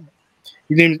his name?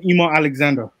 His name is Emo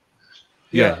Alexander.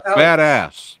 Yeah,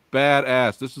 badass,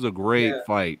 badass. This is a great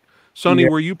fight. Sonny,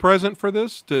 were you present for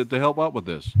this to help out with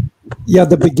this? Yeah,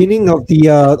 the beginning of the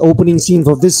opening scene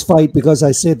of this fight, because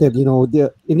I said that, you know,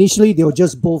 initially they were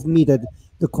just both meet at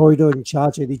the corridor and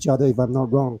charge at each other, if I'm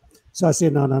not wrong. So I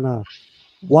said, no.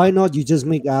 Why not you just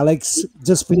make Alex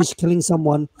just finish killing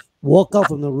someone, walk out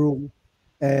from the room,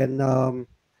 and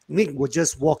Nick was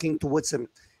just walking towards him,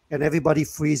 and everybody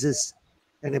freezes,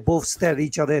 and they both stare at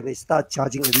each other and they start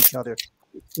charging at each other.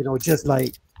 You know, just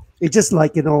like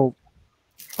you know,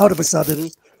 out of a sudden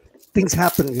things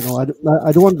happen. You know, I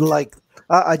don't want to like.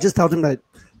 I just tell them that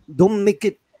don't make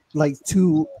it like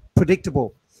too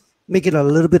predictable. Make it a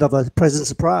little bit of a pleasant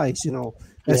surprise. You know,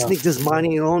 as Nick just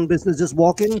minding your own business, just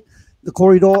walking the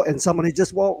corridor, and somebody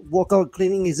just walk out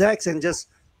cleaning his axe and just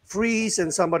freeze,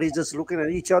 and somebody just looking at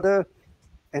each other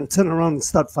and turn around and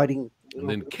start fighting. And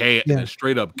then chaos, and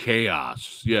straight up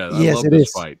chaos. Yeah, I yes, love it this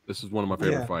is. fight. This is one of my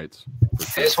favorite fights.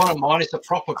 Sure. It's one of mine. It's a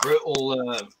proper brutal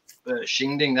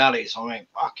shingding, that is. I mean,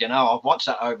 fucking hell, I've watched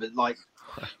that over, like,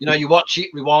 you know, you watch it,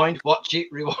 rewind, watch it,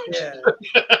 rewind.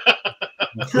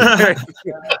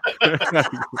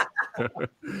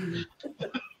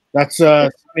 That's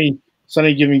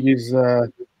Sonny giving his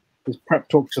prep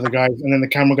talk to the guys, and then the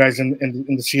camera guys in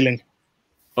the ceiling.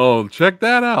 Oh, check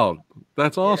that out.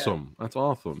 That's awesome. That's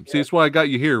awesome. See, that's why I got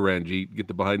you here, Ranjit. Get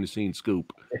the behind the scenes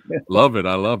scoop. Love it.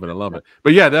 I love it. I love it.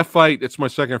 But yeah, that fight, it's my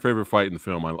second favorite fight in the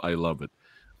film. I love it.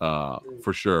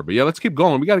 For sure. But yeah, let's keep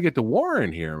going. We got to get to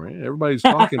Warren here, man. Everybody's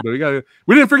talking, but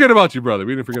we didn't forget about you, brother.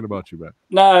 We didn't forget about you, man.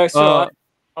 No, so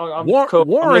I'm cool.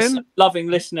 Warren, I'm loving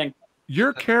listening.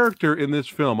 Your character in this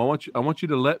film, I want you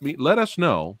to let us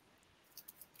know,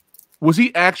 was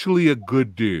he actually a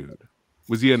good dude?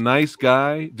 Was he a nice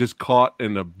guy just caught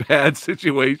in a bad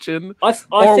situation?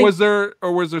 Or was there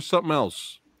something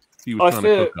else he was trying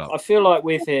to cook up? I feel like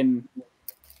with him,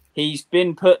 he's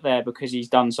been put there because he's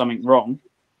done something wrong.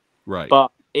 Right.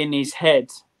 But in his head,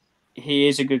 he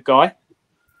is a good guy.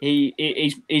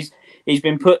 He's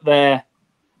been put there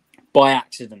by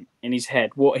accident in his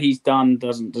head. What he's done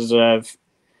doesn't deserve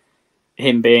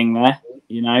him being there,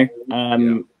 you know.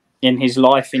 In his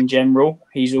life in general,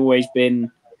 he's always been,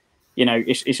 you know,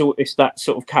 it's that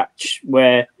sort of catch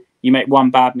where you make one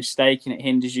bad mistake and it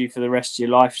hinders you for the rest of your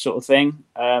life, sort of thing.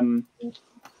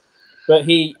 But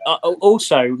he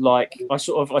also, like, I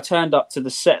turned up to the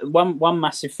set. One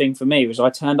massive thing for me was I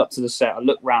turned up to the set. I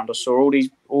looked around. I saw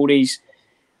all these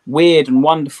weird and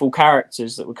wonderful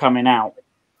characters that were coming out,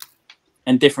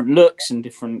 and different looks and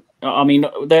different. I mean,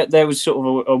 there was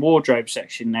sort of a wardrobe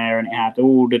section there, and it had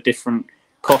all the different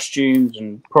costumes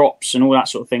and props and all that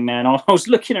sort of thing there. And I was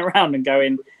looking around and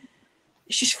going,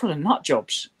 it's just full of nut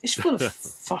jobs. It's full of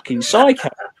fucking psycho.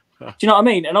 Do you know what I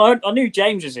mean? And I knew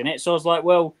James was in it, so I was like,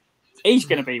 well, he's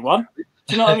going to be one.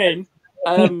 Do you know what I mean?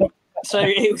 So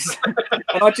it was, and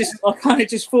I kind of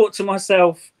just thought to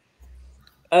myself,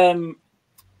 I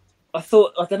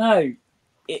thought, I don't know,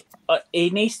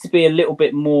 it needs to be a little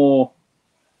bit more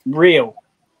real.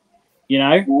 You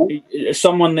know,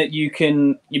 someone that you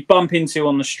bump into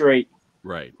on the street,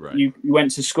 right? You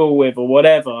went to school with or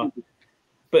whatever,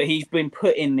 but he's been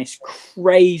put in this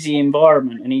crazy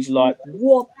environment, and he's like,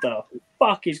 "What the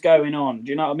fuck is going on?" Do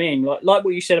you know what I mean? Like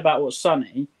what you said about what's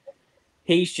Sonny.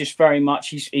 He's just very much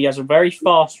he has a very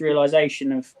fast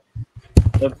realization of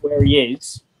where he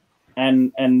is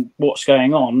and what's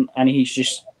going on, and he's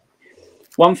just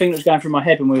one thing that was going through my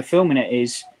head when we were filming it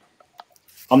is,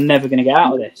 I'm never going to get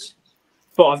out of this.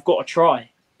 But I've got to try,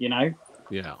 you know.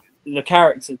 Yeah. The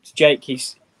character Jake,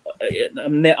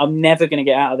 I'm never going to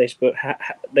get out of this, but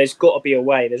there's got to be a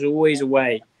way. There's always a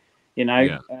way, you know.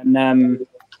 Yeah. And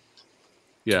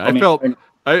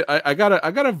I got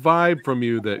a vibe from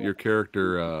you that your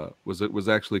character was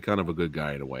actually kind of a good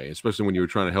guy in a way, especially when you were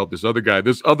trying to help this other guy,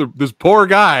 this poor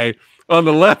guy on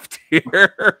the left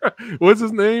here. What's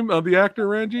his name? The actor,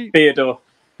 Ranji? Theodore.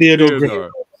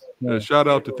 Shout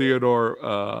out to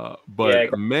Theodore.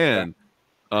 Man,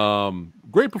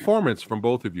 great performance from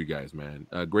both of you guys, man.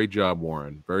 Great job,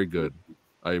 Warren. Very good.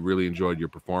 I really enjoyed your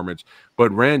performance.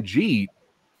 But Ranjit,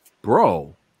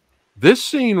 bro, this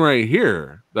scene right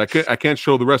here, I can't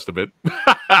show the rest of it,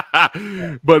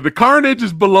 but the carnage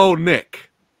is below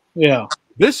Nick. Yeah.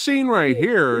 This scene right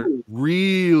here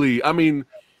really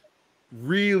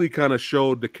kind of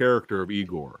showed the character of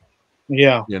Igor.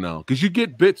 Yeah, you know, because you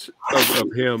get bits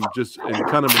of him just and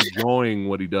kind of enjoying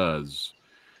what he does,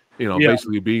 you know,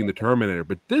 basically being the Terminator.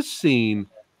 But this scene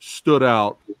stood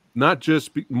out not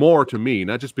just more to me,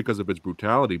 not just because of its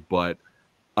brutality, but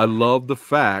I love the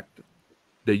fact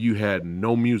that you had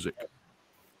no music.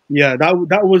 Yeah,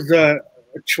 that was a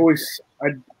choice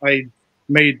I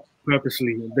made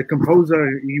purposely. The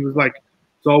composer, he was like,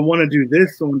 so I want to do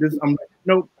this or this. I'm like,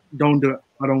 nope, don't do it.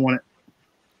 I don't want it.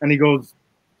 And he goes,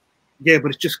 yeah, but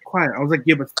it's just quiet. I was like,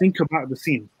 yeah, but think about the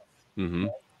scene. Mm-hmm.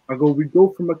 I go, we go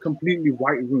from a completely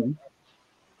white room,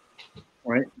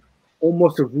 right?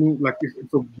 Almost a room, like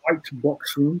it's a white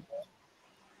box room.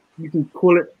 You can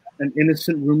call it an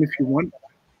innocent room if you want.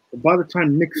 But by the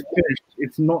time Nick's finished,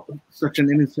 it's not such an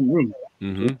innocent room.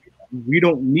 Mm-hmm. We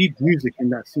don't need music in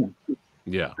that scene.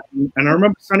 Yeah. And I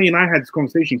remember Sonny and I had this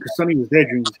conversation because Sonny was there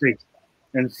during the stage.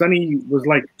 And Sonny was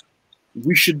like,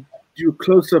 we should do a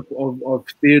close-up of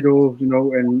Theodore, you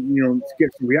know, and, you know,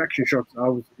 get some reaction shots. I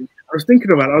was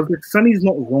thinking about it. I was like, Sonny's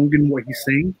not wrong in what he's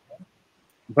saying,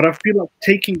 but I feel like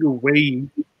taking away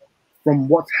from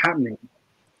what's happening,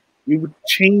 it would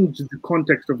change the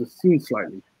context of the scene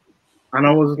slightly. And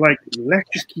I was like, let's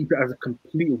just keep it as a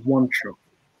complete one-shot.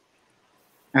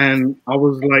 And I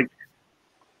was like,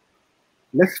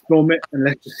 let's film it and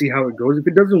let's just see how it goes. If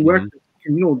it doesn't work,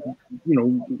 you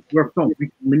know, we're film. We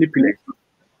can manipulate.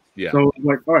 Yeah. So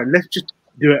like, all right, let's just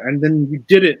do it. And then we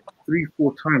did it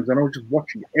 3-4 times, and I was just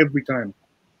watching it every time,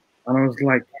 and I was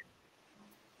like,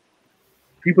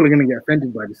 people are gonna get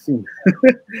offended by the scene.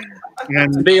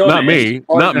 And to be honest,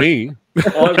 not me.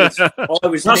 I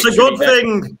was That's a good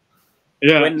thing.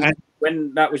 Yeah.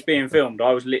 When that was being filmed,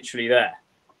 I was literally there.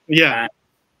 Yeah.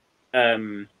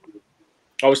 And,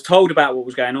 I was told about what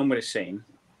was going on with the scene,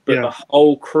 but Yeah. the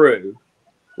whole crew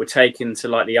were taken to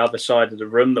like the other side of the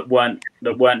room that weren't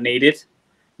needed,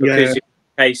 because it's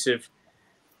a case of,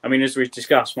 I mean, as we've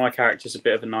discussed, my character's a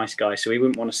bit of a nice guy, so he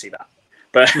wouldn't want to see that.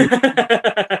 But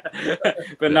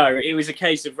but no, it was a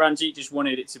case of Ranjit just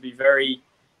wanted it to be very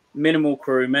minimal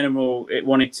crew, minimal. He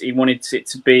wanted it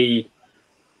to be.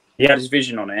 He had his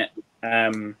vision on it,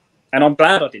 and I'm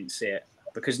glad I didn't see it,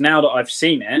 because now that I've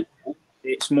seen it,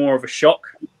 it's more of a shock,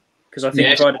 because I think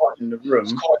if I'd been in the room,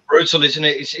 it's quite brutal, isn't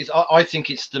it? I think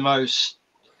it's the most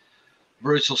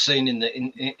brutal scene in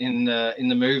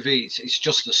the movie. It's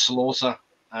just a slaughter,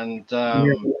 and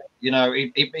you know,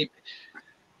 it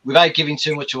without giving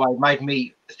too much away, it made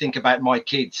me think about my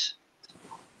kids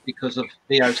because of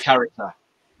Theo's character,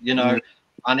 you know.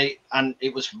 And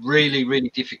it was really, really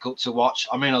difficult to watch.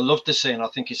 I mean, I loved the scene. I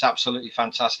think it's absolutely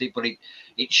fantastic, but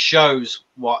it shows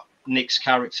what Nick's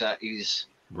character is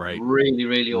really,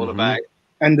 really all about.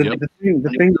 And the thing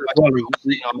as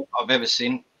well, I've ever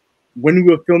seen. When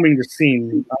we were filming the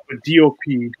scene, our DOP,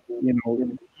 you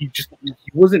know, he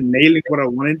wasn't nailing what I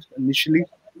wanted initially.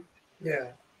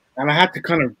 Yeah. And I had to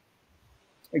kind of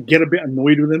get a bit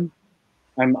annoyed with him.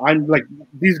 And I'm like,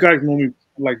 these guys know me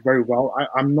like very well.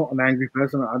 I'm not an angry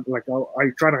person. I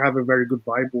try to have a very good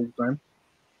vibe all the time.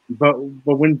 But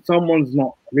when someone's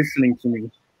not listening to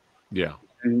me, yeah,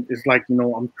 and it's like, you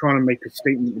know, I'm trying to make a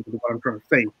statement into what I'm trying to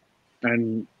say,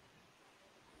 and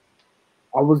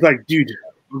I was like, dude,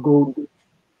 go.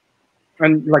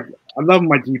 And like, I love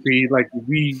my DP. Like,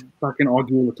 we fucking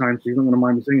argue all the time, so he's not gonna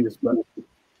mind me saying this. But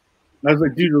I was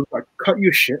like, dude, like, cut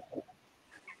your shit.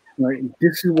 Like,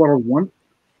 this is what I want.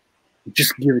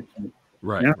 Just give it to me.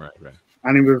 Right, yeah? right.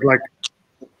 And he was like,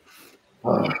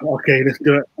 okay, let's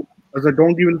do it. I was like,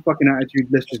 don't give him the fucking attitude.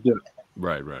 Let's just do it.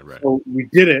 Right. So we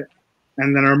did it.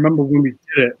 And then I remember when we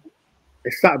did it, I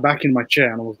sat back in my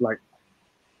chair and I was like,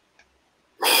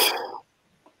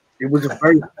 it was a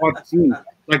very hard scene.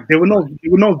 Like, there were no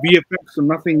VFX or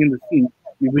nothing in the scene.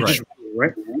 It was just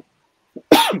right.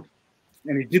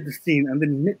 And he did the scene, and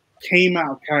then Nick came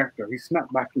out of character. He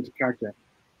snapped back into character.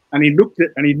 And he looked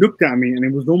at me, and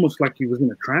it was almost like he was in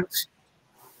a trance.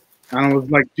 And I was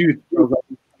like, dude,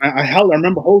 I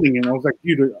remember holding him. I was like,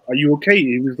 dude, are you okay?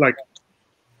 He was like,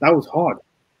 that was hard.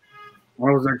 And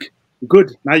I was like,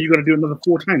 good. Now you got to do another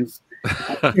 4 times.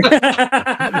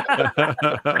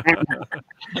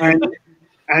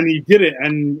 and he did it.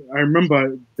 And I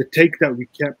remember the take that we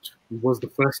kept was the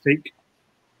first take.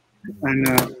 And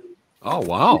oh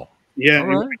wow, yeah,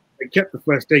 right. I kept the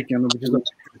first take, and it was just like,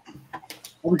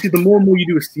 obviously, the more and more you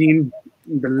do a scene,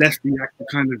 the less the actor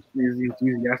kind of is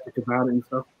enthusiastic about it and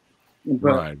stuff.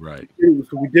 But right.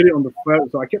 So we did it on the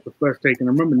first. So I kept the first take, and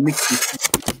I remember Nick,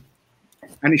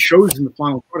 and it shows in the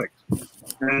final product.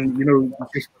 And you know,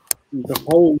 just the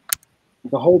whole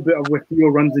bit of where Theo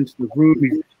runs into the room,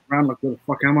 he's around like, "Where the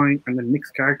fuck am I?" And then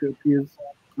Nick's character appears,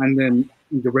 and then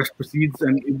the rest proceeds,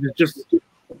 and it was just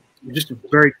a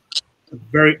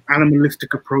very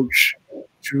animalistic approach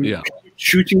to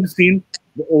shooting the scene,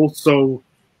 but also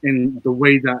in the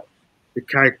way that the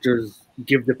characters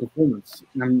give their performance.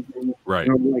 And you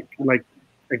know, like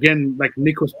again, like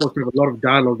Nick was supposed to have a lot of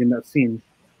dialogue in that scene,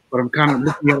 but I'm kind of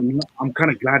looking at him, I'm kind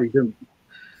of glad he didn't.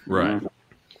 Right.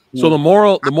 So the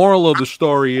moral of the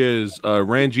story is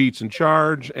Ranjit's in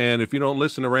charge, and if you don't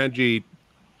listen to Ranjit,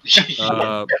 it's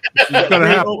gonna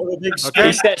happen.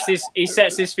 Okay. He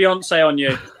sets his fiance on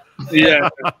you. Yeah.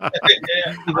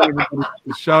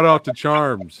 Shout out to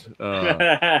Charms.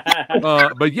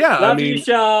 But yeah, Love I mean, you,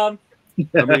 Sean.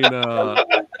 I mean,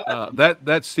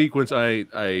 that sequence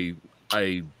I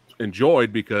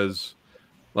enjoyed because,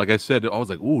 like I said, I was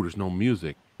like, "Ooh, there's no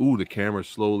music. Ooh, the camera's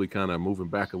slowly kind of moving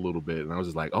back a little bit," and I was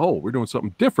just like, "Oh, we're doing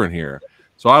something different here."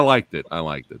 So I liked it.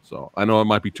 So I know it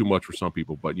might be too much for some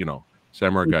people, but you know,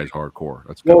 Samurai Guy's hardcore.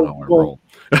 That's kind of how I roll.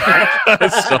 So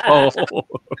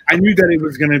I knew that it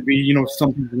was going to be, you know,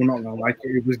 some people were not going to like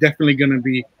it. It was definitely going to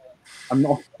be an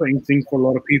off-putting thing for a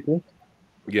lot of people.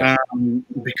 Yeah.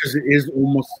 Because it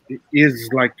is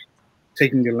like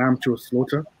taking a lamb to a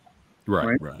slaughter.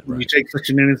 Right. You take such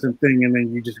an innocent thing and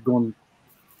then you just go and,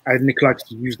 as Nick likes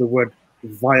to use the word,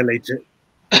 violate it.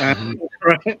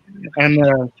 Right? And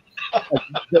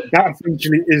that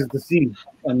essentially is the scene.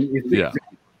 And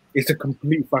it's a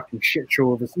complete fucking shit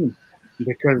show of a scene.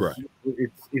 Because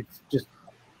it's just...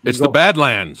 It's the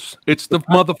Badlands. It's the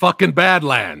motherfucking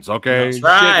Badlands, okay? That's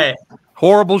right.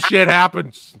 Horrible shit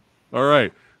happens. All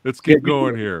right, let's keep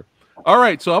going here. All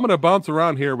right, so I'm going to bounce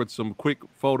around here with some quick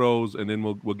photos, and then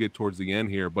we'll get towards the end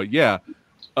here. But yeah,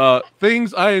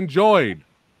 things I enjoyed.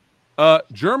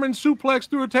 German suplex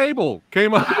through a table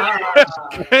came out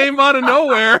of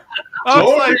nowhere. I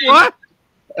was like, what?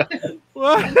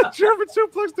 What? German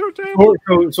suplex through a table?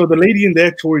 So the lady in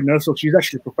there, Tori Nussel, she's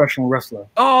actually a professional wrestler.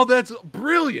 Oh, that's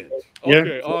brilliant.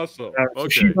 Okay, awesome. So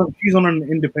she's on an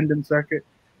independent circuit.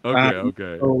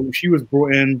 Okay. So she was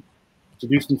brought in to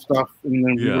do some stuff, and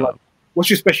then we were like, "What's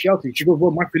your specialty?" She goes,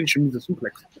 "Well, my finisher is a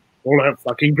suplex." All right,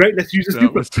 fucking great. Let's use a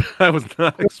suplex. I was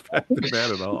not expecting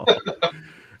that at all.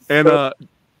 And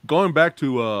going back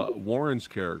to Warren's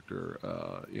character,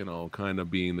 you know, kind of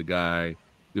being the guy,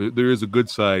 there is a good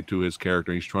side to his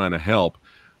character. He's trying to help.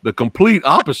 The complete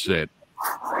opposite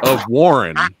of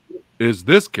Warren is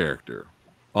this character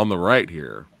on the right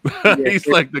here. He's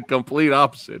like the complete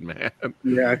opposite, man.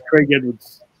 Yeah, Craig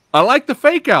Edwards. I like the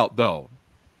fake out though.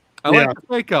 I like the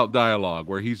fake out dialogue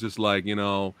where he's just like, you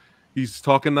know, he's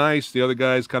talking nice. The other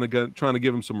guy's kind of trying to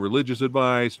give him some religious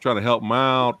advice, trying to help him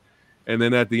out. And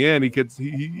then at the end,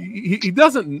 he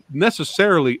doesn't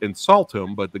necessarily insult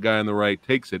him, but the guy on the right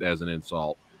takes it as an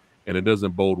insult, and it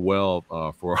doesn't bode well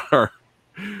for our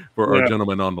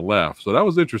gentleman on the left. So that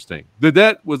was interesting. Was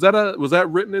that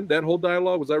written in that whole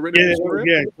dialogue? Was that written in the script?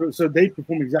 Yeah. So they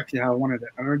performed exactly how I wanted it.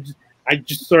 And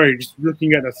just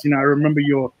looking at that scene, I remember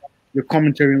your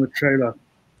commentary in the trailer.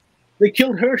 They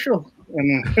killed Herschel.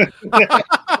 And,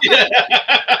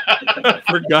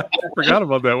 forgot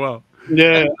about that. Wow.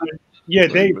 Yeah,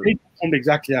 they performed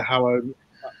exactly how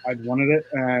I'd wanted it.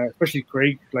 Especially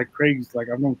Craig. Like Craig's like,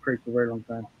 I've known Craig for a very long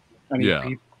time, and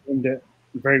he performed it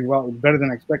very well, better than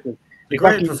I expected.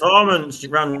 Great performance,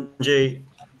 Ranji.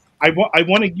 I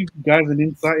want to give you guys an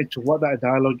insight into what that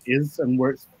dialogue is and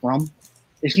where it's from.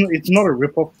 It's not a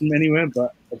rip-off from anywhere,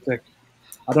 but it's like,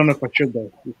 I don't know if I should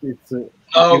though.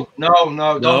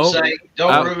 No, don't say,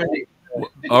 don't ruin it.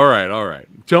 All right.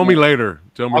 Tell me later.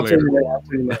 I'll tell you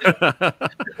later.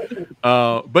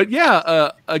 But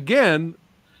yeah, again,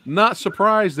 not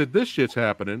surprised that this shit's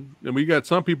happening. And we got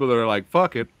some people that are like,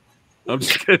 "Fuck it, I'm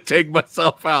just gonna take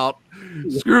myself out.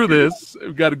 Screw this.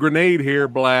 We've got a grenade here,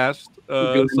 blast."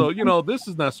 So you know, this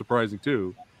is not surprising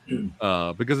too,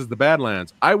 because it's the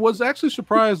Badlands. I was actually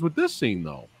surprised with this scene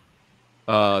though.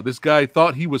 This guy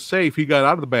thought he was safe. He got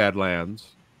out of the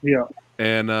Badlands. Yeah.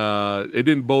 And it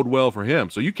didn't bode well for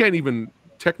him. So you can't even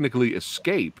technically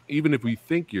escape, even if we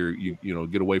think you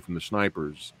get away from the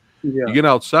snipers. Yeah. You get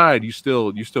outside, you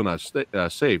still not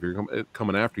safe. You're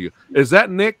coming after you. Is that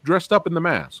Nick dressed up in the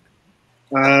mask?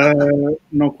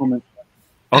 No comment.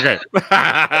 Okay.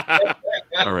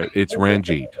 All right. It's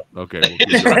Ranjit. Okay.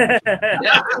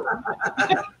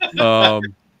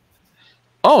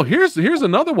 Oh, here's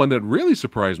another one that really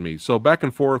surprised me. So back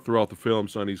and forth throughout the film,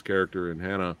 Sonny's character and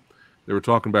Hannah, they were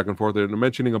talking back and forth. They're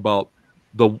mentioning about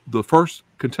the first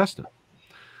contestant,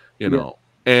 you know,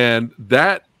 and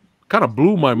that kind of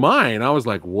blew my mind. I was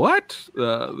like, "What?"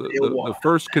 The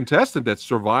first contestant that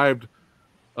survived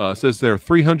says there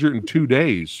 302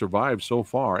 days survived so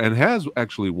far and has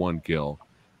actually one kill.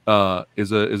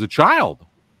 Is a child.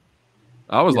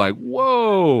 I was like,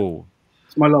 "Whoa!"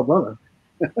 It's my little brother.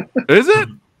 Is it?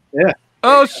 Yeah.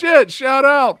 Oh shit! Shout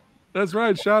out. That's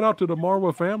right. Shout out to the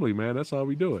Marwa family, man. That's how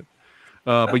we do it.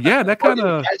 But yeah, that kind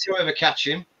of. To ever catch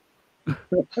him.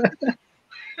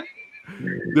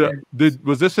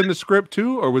 Was this in the script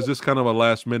too, or was this kind of a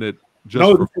last minute just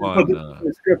no, for fun?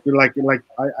 the script, like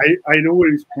I know what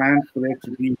is planned for there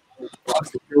to be for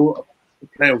us to show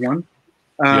player one.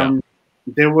 Yeah.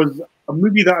 There was a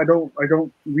movie that I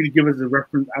don't really give as a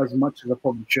reference as much as I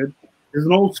probably should. There's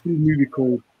an old school movie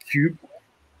called Cube.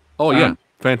 Oh yeah,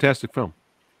 fantastic film.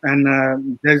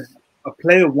 And there's a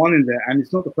player one in there, and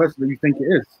it's not the person that you think it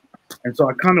is. And so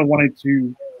I kind of wanted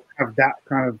to have that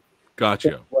kind of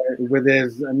Gotcha. where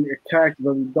there's a character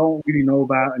that we don't really know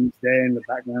about, and it's there in the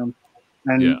background.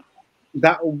 And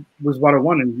that was what I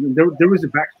wanted. There was a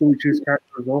backstory to his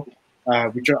character as well,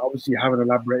 which I obviously haven't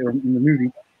elaborated on in the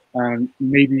movie. And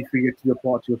maybe if we get to the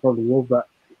part two, I probably will. But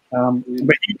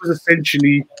he was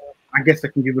essentially, I guess I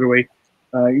can give it away.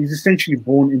 He's essentially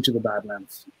born into the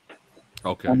Badlands.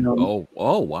 Okay.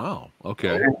 Oh wow.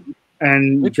 Okay.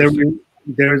 And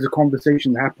there is a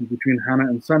conversation that happens between Hannah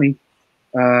and Sonny,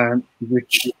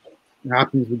 which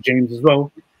happens with James as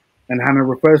well. And Hannah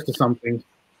refers to something,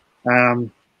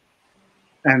 and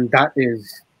that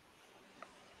is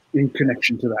in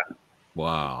connection to that.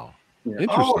 Wow. Yeah.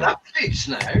 Interesting. Oh, that fits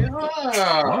now.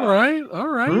 All right.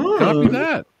 Copy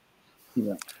that.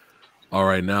 Yeah. All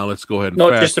right, now let's go ahead and Not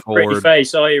fast just a forward. pretty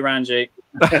face, are you, Ranjit?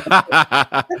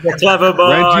 Clever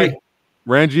boy.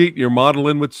 Ranjit, you're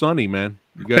modeling with Sonny, man.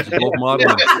 You guys are both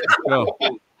modeling.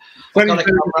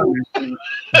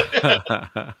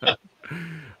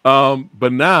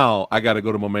 But now I got to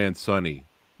go to my man Sonny.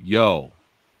 Yo,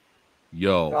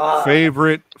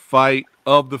 favorite fight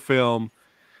of the film,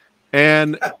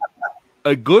 and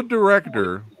a good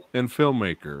director and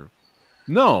filmmaker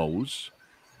knows,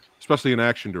 especially an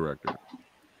action director,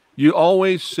 you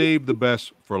always save the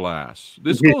best for last.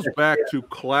 This goes back to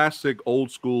classic old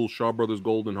school Shaw Brothers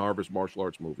Golden Harvest martial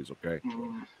arts movies, okay?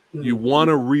 You want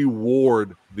to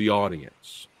reward the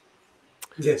audience.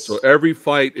 Yes. So every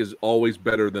fight is always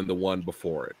better than the one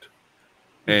before it.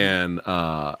 And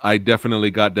I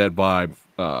definitely got that vibe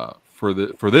for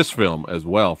this film as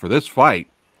well. For this fight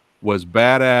was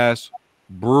badass,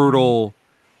 brutal,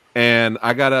 and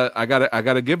I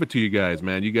gotta give it to you guys,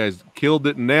 man. You guys killed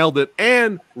it, nailed it,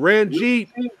 and Ranjit,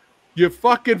 you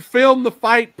fucking filmed the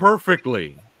fight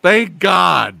perfectly. Thank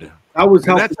God. That was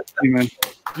helpful, man.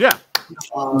 Yeah.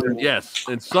 Yes,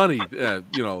 and Sonny,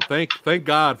 thank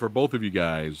God for both of you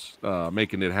guys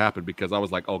making it happen, because I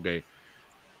was like, okay,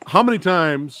 how many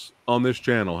times on this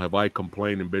channel have I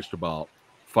complained and bitched about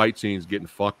fight scenes getting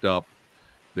fucked up?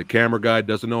 The camera guy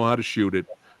doesn't know how to shoot it.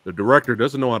 The director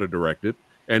doesn't know how to direct it.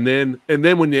 And then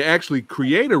when you actually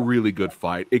create a really good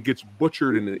fight, it gets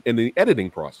butchered in the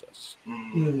editing process.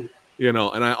 You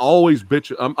know, and I always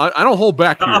bitch. I don't hold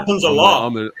back. That here happens a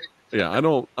lot. I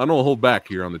don't hold back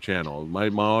here on the channel. My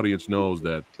audience knows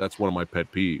that that's one of my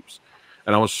pet peeves.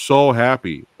 And I was so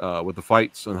happy with the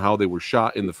fights and how they were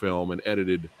shot in the film and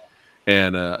edited,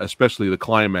 and especially the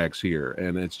climax here.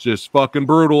 And it's just fucking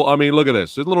brutal. I mean, look at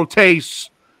this. There's a little taste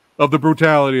of the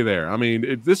brutality there. I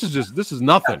mean, this is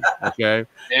nothing. Okay.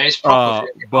 Yeah, it's proper.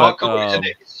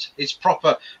 It's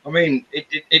proper. I mean,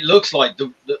 it looks like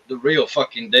the real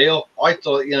fucking deal. I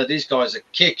thought, these guys are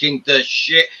kicking the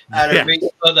shit out of each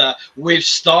other with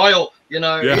style.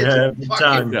 Yeah.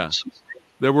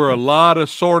 There were a lot of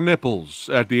sore nipples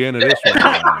at the end of this one.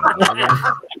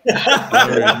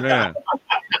 Man.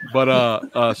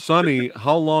 But Sonny,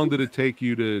 how long did it take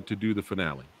you to do the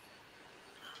finale?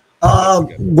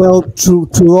 Well,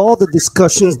 through all the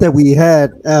discussions that we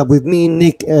had with me,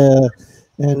 Nick, and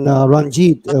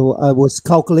Ranjit, I was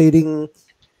calculating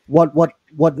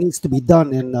what needs to be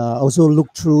done, and also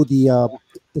looked through the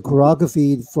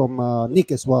choreography from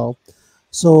Nick as well.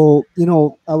 So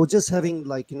I was just having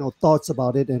thoughts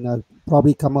about it, and I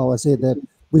probably come out. I said that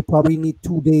we probably need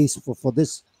 2 days for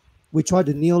this. We tried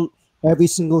to nail every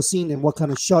single scene and what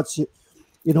kind of shots.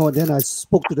 Then I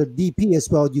spoke to the DP as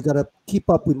well. You gotta keep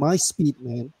up with my speed,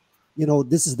 man.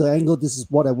 This is the angle. This is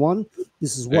what I want.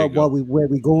 This is where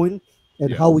we're going,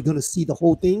 and how we're gonna see the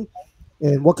whole thing,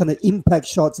 and what kind of impact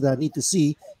shots that I need to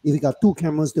see. If you got 2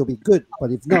 cameras, they'll be good.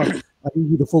 But if not, I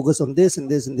need you to focus on this and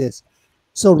this and this.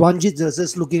 So Ranjit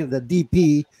just looking at the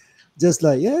DP, just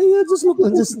like just look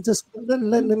and just let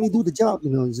me do the job.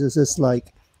 It's just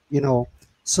like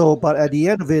So, but at the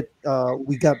end of it,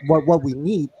 we got what we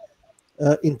need.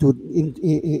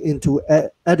 Into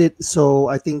edit, so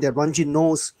I think that Ranjit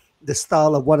knows the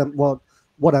style of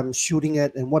what I'm shooting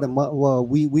at and what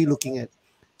we looking at.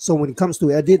 So when it comes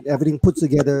to edit, everything put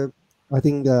together, I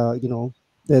think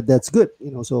that's good.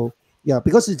 So yeah,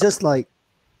 because it's just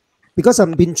because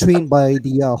I'm been trained by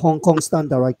the Hong Kong stunt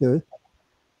director,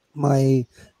 my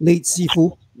late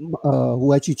Sifu,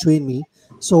 who actually trained me.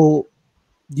 So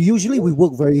usually we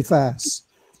work very fast.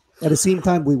 At the same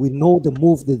time, we know the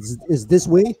move is this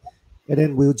way, and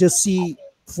then we'll just see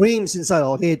frames inside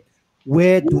our head.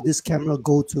 Where do this camera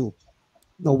go to?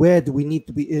 Now, where do we need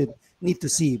to be need to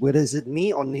see? Whether is it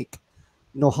me or Nick?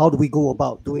 How do we go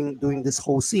about doing this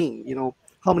whole scene?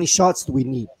 How many shots do we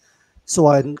need? So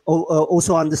I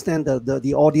also understand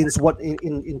the audience, what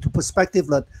into perspective,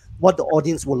 that what the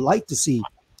audience would like to see,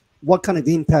 what kind of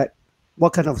impact,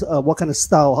 what kind of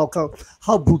style,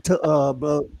 how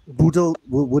brutal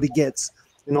would it get,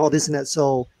 and all this and that.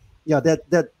 So yeah,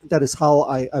 that is how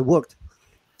I worked.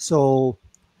 So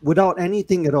without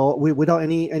anything at all, without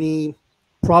any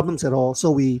problems at all.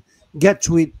 So we get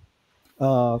through it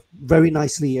very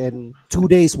nicely, and 2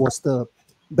 days was the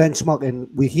benchmark, and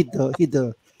we hit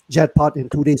the jackpot in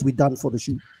 2 days. We done for the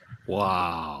shoot.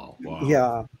 Wow.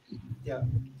 Yeah.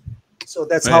 So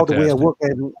that's Fantastic. how the way I work,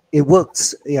 and it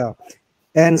works. Yeah.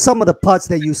 And some of the parts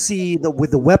that you see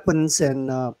with the weapons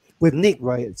and with Nick,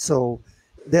 right? So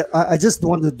I just don't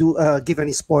want to give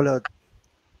any spoiler.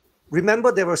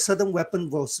 Remember, there were certain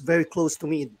weapons was very close to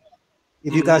me.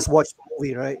 If you guys watched the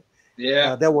movie, right?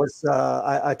 Yeah. That was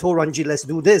I told Ranjit, let's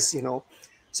do this.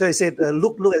 So I said,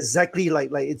 look exactly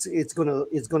like it's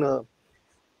gonna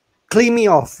clean me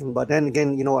off. But then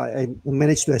again, I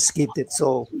managed to escape it,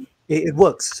 so it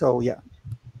works. So yeah.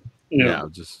 Yeah,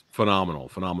 just phenomenal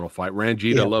fight.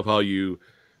 Ranjit, I love how you,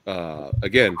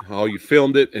 again, how you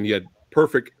filmed it, and you had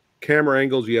perfect camera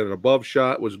angles. You had an above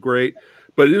shot, was great,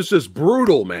 but it was just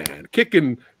brutal, man.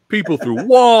 Kicking people through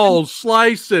walls,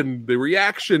 slicing, the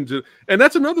reaction to, and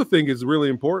that's another thing is really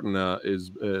important. Is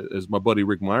as my buddy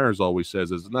Rick Myers always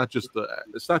says, is it's not just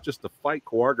the fight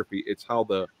choreography; it's how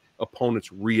the opponents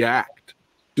react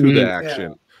to the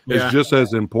action. Yeah. It's just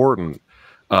as important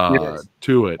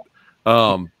to it.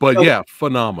 But yeah,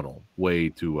 phenomenal way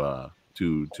to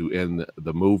end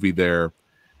the movie there.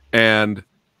 And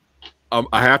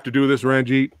I have to do this,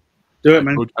 Ranjit. Do it,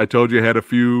 man. I told you I had a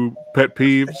few pet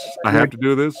peeves. I have to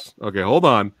do this. Okay, hold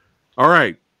on. All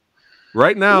right.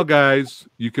 Right now, guys,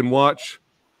 you can watch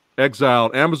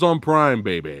Exiled, Amazon Prime,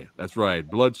 baby. That's right.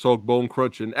 Blood-soaked bone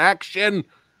crunch in action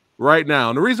right now.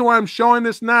 And the reason why I'm showing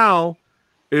this now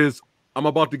is I'm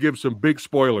about to give some big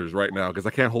spoilers right now because I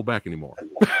can't hold back anymore.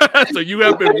 So you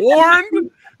have been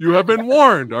warned. You have been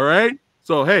warned, all right?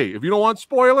 So, hey, if you don't want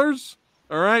spoilers,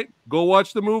 all right, go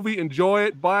watch the movie, enjoy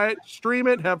it, buy it, stream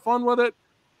it, have fun with it,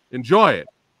 enjoy it.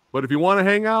 But if you want to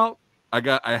hang out, I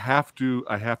have to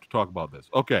talk about this.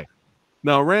 Okay.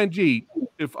 Now, Ranjit,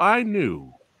 if I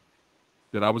knew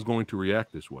that I was going to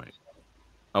react this way,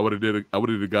 I would have did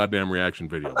a goddamn reaction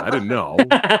video. I didn't know.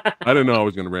 I didn't know I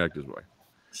was going to react this way.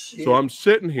 So I'm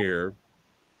sitting here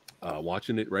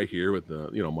watching it right here with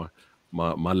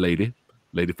my lady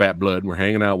Fat Blood, and we're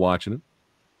hanging out watching it.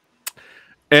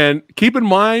 And keep in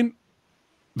mind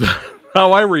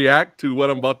how I react to what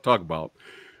I'm about to talk about.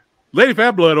 Lady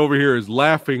Fat Blood over here is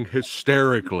laughing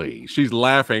hysterically. She's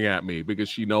laughing at me because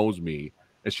she knows me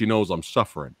and she knows I'm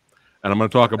suffering. And I'm going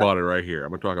to talk about it right here. I'm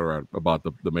going to talk about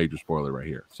the major spoiler right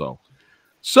here.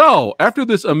 So after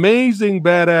this amazing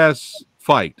badass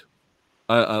fight,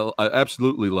 I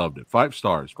absolutely loved it. 5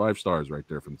 stars right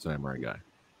there from the Samurai Guy.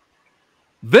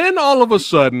 Then all of a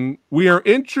sudden, we are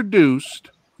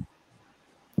introduced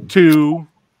to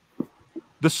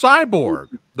the cyborg,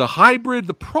 the hybrid,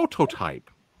 the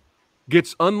prototype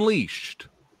gets unleashed.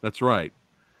 That's right.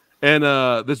 And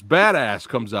this badass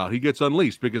comes out. He gets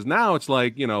unleashed because now it's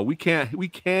like, we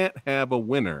can't have a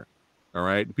winner. All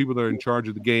right. The people that are in charge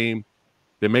of the game,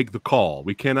 they make the call.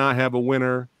 We cannot have a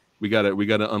winner. We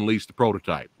gotta unleash the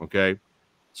prototype. Okay.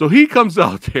 So he comes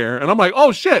out there and I'm like,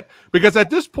 oh shit. Because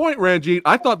at this point, Ranjit,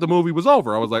 I thought the movie was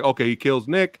over. I was like, okay, he kills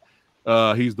Nick.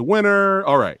 He's the winner.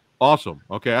 All right. Awesome.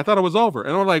 Okay. I thought it was over.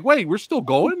 And I'm like, wait, we're still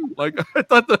going? Like I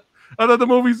thought the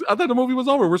movie was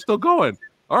over. We're still going.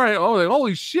 All right. Oh, like,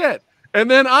 holy shit.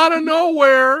 And then out of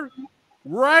nowhere,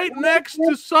 right next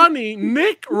to Sonny,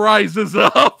 Nick rises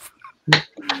up.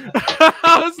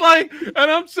 I was like,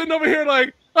 and I'm sitting over here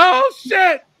like, oh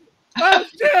shit. Oh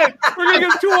shit! We're gonna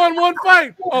get a 2-on-1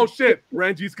 fight. Oh shit!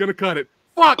 Ranjit's gonna cut it.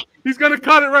 Fuck! He's gonna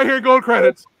cut it right here. Go to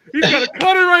credits. He's gonna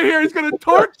cut it right here. He's gonna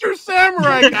torture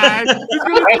Samurai Guy. He's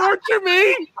gonna torture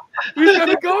me. He's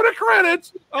gonna go to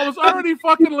credits. I was already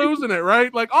fucking losing it,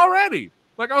 right? Like already.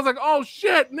 Like I was like, oh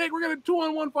shit, Nick, we're gonna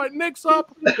 2-on-1 fight. Nick's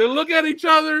up. They look at each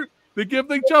other. They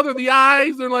give each other the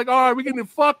eyes. They're like, all right, we're gonna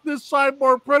fuck this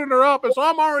cyborg predator up. And so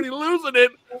I'm already losing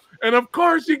it. And of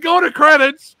course, you go to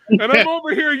credits, and I'm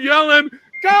over here yelling,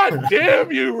 God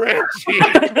damn you, Reggie.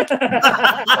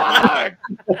 Fuck.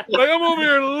 Like I'm over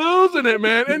here losing it,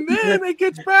 man. And then it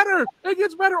gets better. It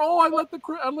gets better. Oh, I let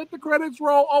the credits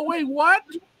roll. Oh, wait, what?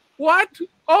 What?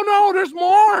 Oh no, there's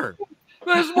more.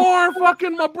 There's more.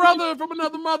 Fucking my brother from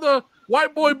another mother,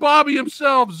 white boy Bobby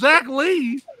himself, Zach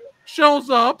Lee, shows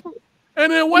up,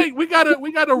 and then wait, we got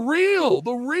the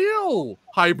real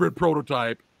hybrid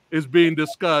prototype is being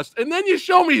discussed, and then you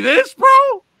show me this,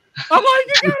 bro. I'm like,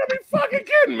 you gotta be fucking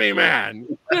kidding me, man.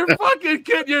 You're fucking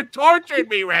kidding. You're torturing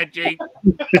me, Ranjit.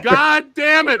 God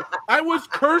damn it. I was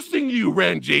cursing you,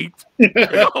 Ranjit,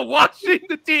 watching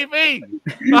the TV.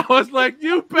 I was like,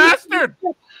 you bastard.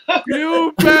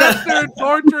 You bastard,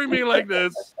 torturing me like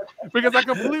this. Because I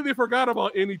completely forgot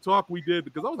about any talk we did,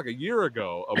 because that was like a year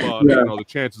ago about the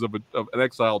chances of an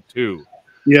Exiled 2.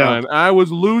 Yeah. And I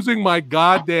was losing my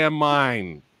goddamn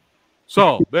mind.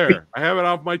 So there, I have it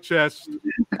off my chest.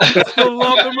 I still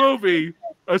love the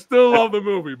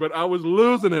movie. But I was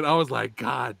losing it. I was like,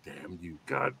 God damn you,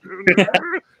 God. So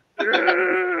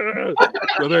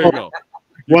there you go.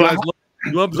 You guys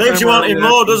love leaves you wanting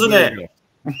more, doesn't it?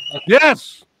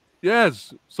 Yes.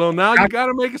 So now you got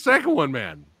to make a second one,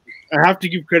 man. I have to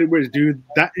give credit where it's due.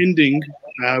 That ending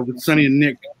with Sonny and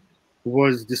Nick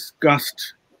was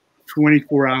discussed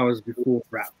 24 hours before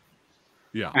wrap.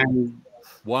 Yeah. And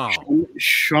wow.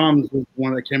 Shams was the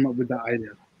one that came up with that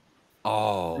idea.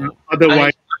 Oh.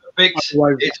 Otherwise,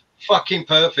 it's fucking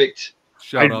perfect.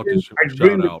 Shout out to Shout. I'd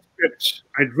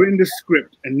written the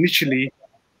script initially.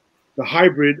 The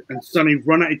hybrid and Sonny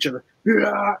run at each other,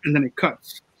 and then it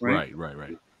cuts. Right.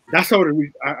 That's how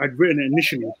I'd written it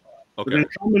initially. Okay. But then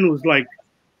Carmen was like,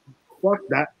 "Fuck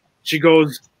that." She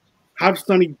goes, "Have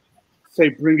Sonny say,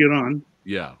 'Bring it on.'"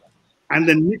 Yeah. And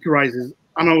then Nick rises,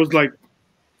 and I was like,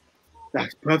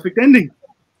 "That's perfect ending."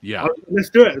 Yeah. Let's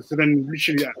do it. So then,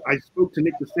 literally, I spoke to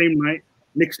Nick the same night.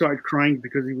 Nick started crying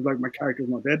because he was like, "My character's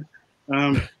not dead."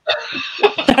 I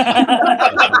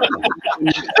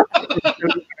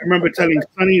remember telling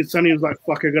Sonny, and Sonny was like,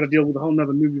 "Fuck, I got to deal with a whole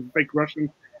nother movie with fake Russian."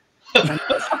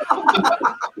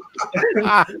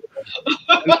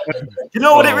 You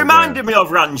know what it reminded me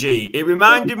of, Ranji? It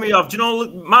reminded me of,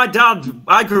 my dad,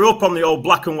 I grew up on the old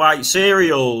black and white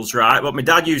serials, right? What my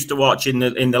dad used to watch in the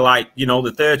like, the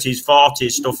 30s,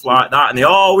 40s, stuff like that. And they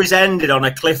always ended on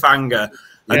a cliffhanger.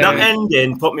 And that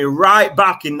ending put me right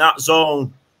back in that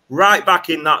zone.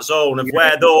 Of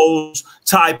where those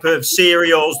type of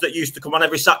serials that used to come on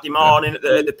every Saturday morning at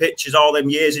the pictures all them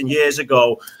years and years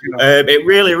ago. It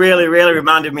really, really, really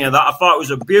reminded me of that. I thought it was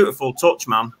a beautiful touch,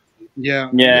 man. Yeah,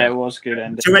 it was good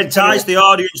ending. To entice the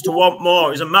audience to want more.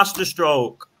 It was a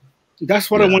masterstroke.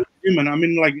 That's what I wanted to do, man. I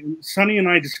mean, like, Sonny and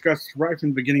I discussed right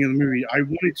from the beginning of the movie. I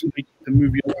wanted to make the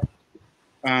movie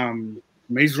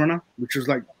Maze Runner, which was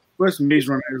like, first Maze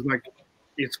Runner is like,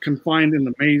 it's confined in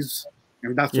the maze.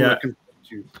 And that's what I can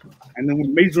do. And then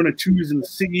when Maze Runner 2 is in the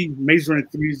city, Maze Runner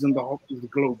 3 is in the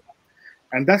globe.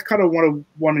 And that's kind of what I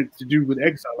wanted to do with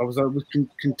Exile. I was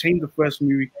contain the first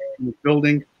movie in the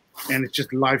building, and it's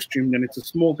just live streamed, and it's a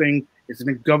small thing. It's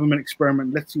a government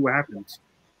experiment. Let's see what happens.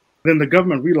 Then the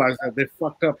government realized that they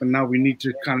fucked up, and now we need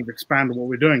to kind of expand what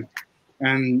we're doing.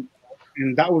 And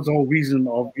that was the whole reason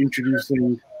of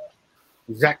introducing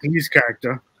Zach Lee's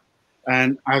character,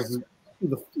 and as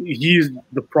he's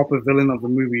the proper villain of the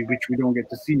movie, which we don't get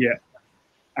to see yet.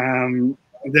 And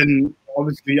then,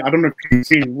 obviously, I don't know if you can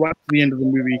see right at the end of the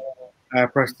movie,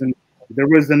 Preston, there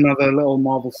was another little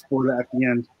Marvel spoiler at the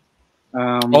end.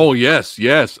 Oh, yes.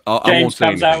 James I won't say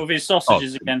comes out with his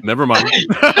sausages again. Never mind.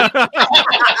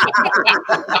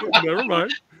 Never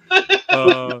mind.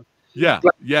 I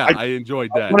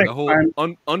enjoyed that. The whole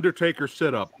Undertaker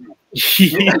setup.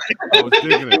 I was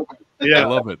digging it. Yeah, I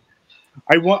love it.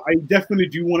 I definitely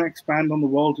do want to expand on the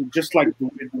world, just like the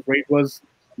way the Raid was.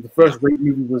 The first Raid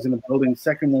movie was in a building, the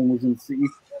second one was in the city,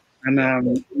 and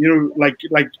I'm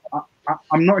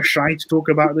not shy to talk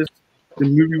about this. The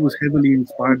movie was heavily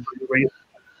inspired by the Raid,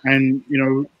 and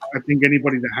I think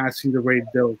anybody that has seen the Raid,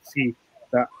 they'll see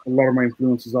that a lot of my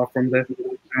influences are from there.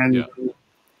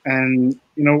 And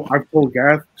I've told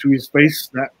Gareth to his face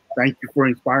that thank you for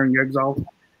inspiring Exiled.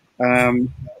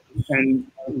 And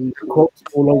quotes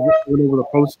all over the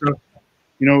poster,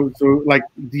 so like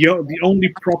the only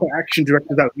proper action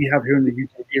director that we have here in the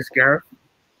UK is Gareth,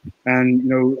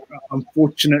 and I'm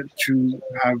fortunate to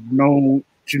know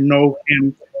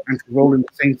him and to roll in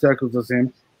the same circles as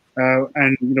him,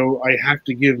 and I have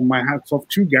to give my hats off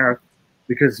to Gareth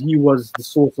because he was the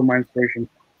source of my inspiration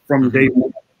from day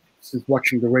one since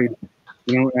watching the Raid,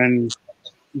 and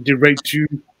the Raid 2,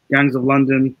 Gangs of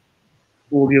London,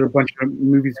 all the other bunch of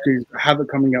movies, Havoc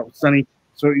coming out with Sonny.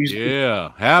 So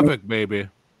Havoc, baby.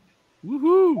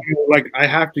 Woohoo! Like, I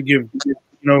have to give,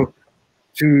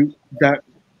 to that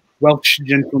Welsh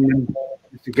gentleman,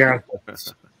 Mr. Gareth.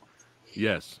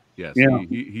 Yes. Yeah.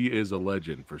 He is a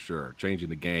legend for sure, changing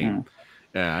the game.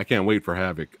 Yeah, I can't wait for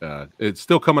Havoc. It's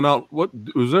still coming out. What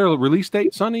was there a release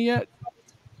date, Sonny, yet?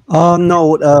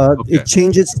 No, Okay. it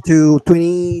changes to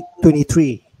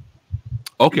 2023.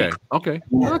 Okay.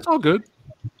 Well, that's all good.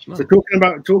 So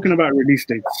talking about release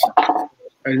dates, I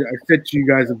said to you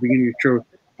guys at the beginning of the show,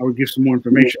 I would give some more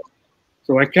information.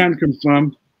 So I can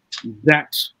confirm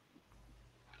that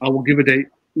I will give a date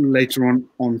later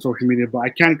on social media, but I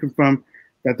can confirm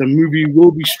that the movie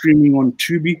will be streaming on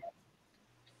Tubi.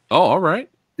 Oh, all right.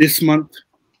 This month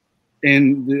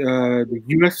in the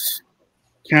US,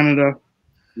 Canada,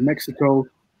 Mexico,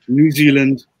 New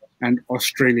Zealand, and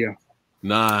Australia.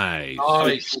 Nice.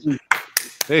 Nice.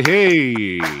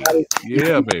 Hey.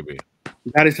 Yeah, baby.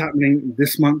 That is happening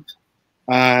this month.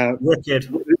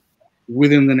 Wicked.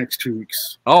 Within the next 2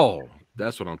 weeks. Oh,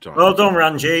 that's what I'm talking Well about. done,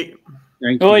 Ranjit.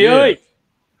 Thank you. Oi, oi.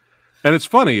 And it's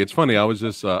funny. I was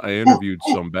just I interviewed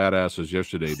some badasses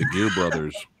yesterday, the Gear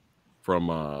Brothers from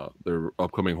their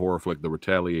upcoming horror flick, The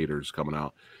Retaliators, coming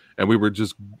out. And we were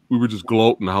just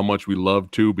gloating how much we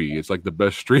love Tubi. It's like the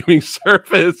best streaming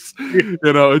service.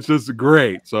 It's just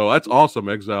great. So that's awesome.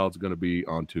 Exiled's going to be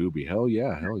on Tubi. Hell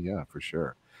yeah, for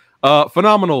sure.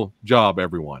 Phenomenal job,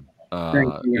 everyone.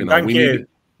 Thank you. Thank you.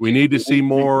 We need to see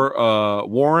more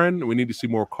Warren. We need to see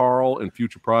more Carl in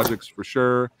future projects for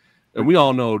sure. And we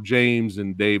all know James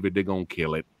and David, they're going to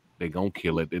kill it. They're going to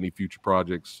kill it. Any future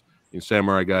projects, and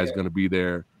Samurai Guy is going to be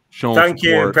there. Thank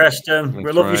you, Preston.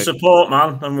 We love your support,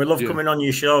 man. And we love coming on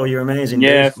your show. You're amazing.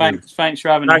 Yeah, dude. thanks for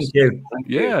having us. Thank you.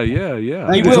 Yeah.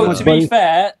 Thank You you so will, much, to be buddy.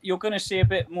 fair, you're going to see a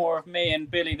bit more of me and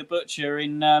Billy the Butcher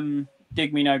in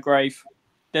Dig Me No Grave.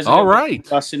 There's a All little right. bit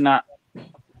of us in that.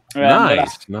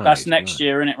 Nice. That's next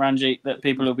year, isn't it, Ranjit? That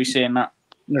people will be seeing that.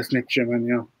 That's next year, man.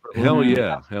 Yeah. Hell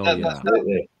yeah.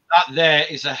 That there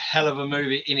is a hell of a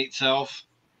movie in itself.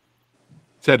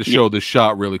 Just had to show this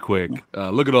shot really quick.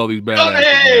 Look at all these badasses.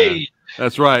 Johnny!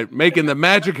 That's right. Making the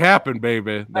magic happen,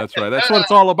 baby. That's right. That's what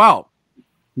it's all about.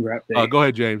 Right, Go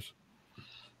ahead, James.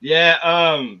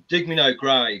 Yeah, Dig Me No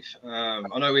Grave. I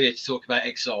know we're here to talk about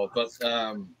Exiled, but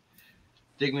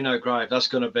Dig Me No Grave, that's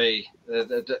going to be,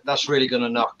 that's really going to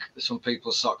knock some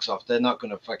people's socks off. They're not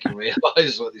going to fucking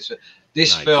realize what this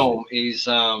Nice. film is,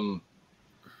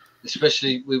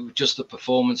 especially with just the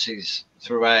performances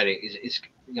throughout it, is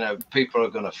people are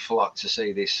going to flock to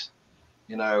see this.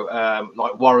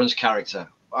 Like Warren's character,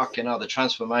 fucking hell, the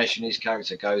transformation his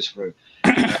character goes through.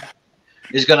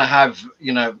 He's going to have,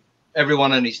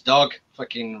 everyone and his dog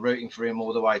fucking rooting for him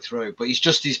all the way through. But it's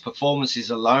just his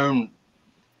performances alone,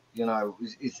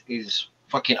 is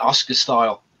fucking Oscar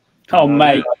style. Oh,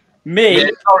 mate. Me? Yeah,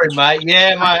 sorry, mate.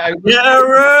 Yeah, mate.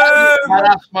 Yeah,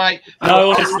 Badass, mate.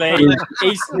 No, honestly,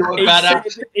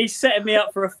 badass. he's setting me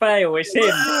up for a fail. It's him.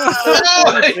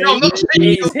 I'm not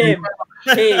saying It's him.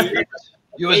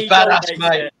 You was He badass, dominated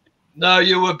mate. it. No,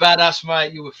 you were badass,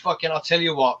 mate. You were fucking. I'll tell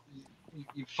you what,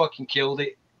 you fucking killed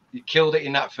it. You killed it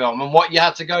in that film, and what you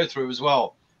had to go through as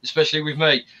well, especially with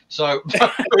me. So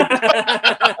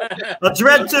I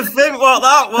dread to think what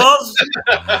that was.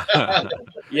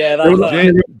 Yeah,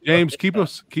 that's James, keep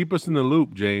us in the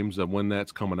loop, James, of when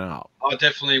that's coming out. I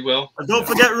definitely will. And don't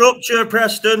forget Rupture,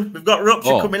 Preston. We've got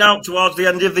Rupture coming out towards the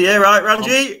end of the year, right,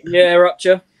 Ranjit? yeah,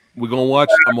 Rupture. We're gonna watch.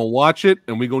 I'm gonna watch it,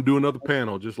 and we're gonna do another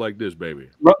panel just like this, baby.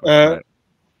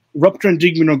 Rupture and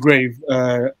Dig Me No Grave,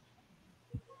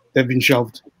 they've been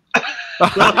shelved.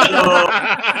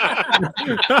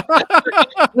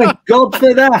 Thank God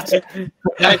for that.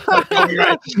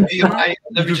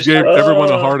 You just gave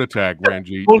everyone a heart attack,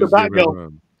 Ranjit. Pull the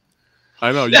Batgirl.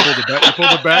 I know you pulled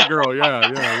the Batgirl.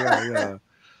 Yeah.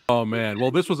 Oh man.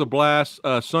 Well, this was a blast,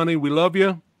 Sonny. We love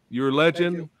you. You're a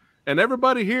legend, and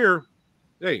everybody here.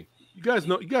 Hey, you guys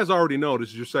already know this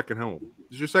is your second home.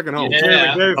 This is your second home.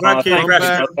 Yeah. Thank you, Come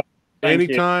Preston. back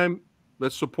anytime.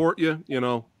 Let's support you.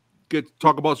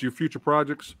 Talk about your future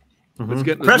projects. Let's make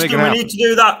it Preston, we happen. need to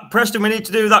do that. Preston, we need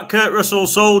to do that Kurt Russell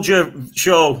Soldier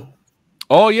show.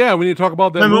 Oh yeah, we need to talk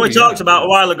about that. Remember movie, we talked about a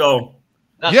while ago?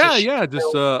 Yeah.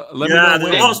 Just let me know There's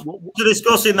when. lots to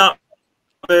discuss in that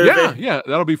movie. Yeah,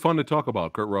 that'll be fun to talk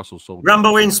about. Kurt Russell Soldier.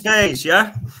 Rambo in space,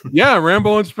 yeah? Yeah,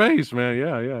 Rambo in space, man.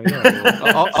 Yeah.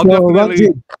 I'll So, definitely.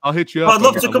 Ranjit, I'll hit you up. I'd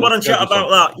love to come on and chat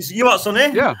about that. You what,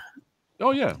 Sonny? Yeah.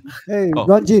 Oh yeah. hey, Oh.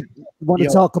 Ranjit, want to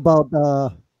talk about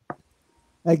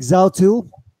Exiled 2?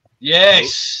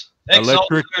 Yes.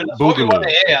 Electric Excellent. What we want to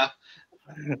hear.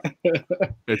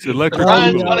 It's electric.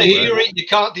 Fans Boogaloo. want to hear it. You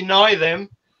can't deny them.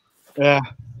 Yeah.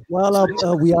 Well,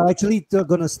 we are actually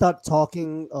going to start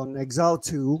talking on Exiled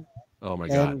 2. Oh my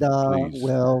god. And, please.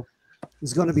 well,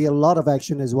 There's going to be a lot of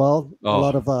action as well. A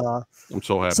lot of I'm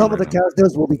so happy. Some of the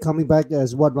characters will be coming back,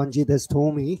 as what Ranjit has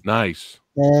told me. Nice.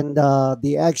 And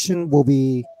the action will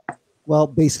be, well,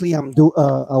 basically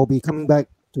I'll be coming back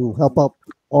to help out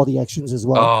all the actions as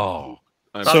well. Oh,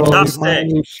 I'm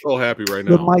so happy right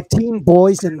now. So my team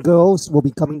boys and girls will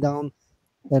be coming down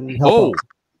and help out.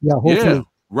 Yeah, hopefully. Yeah.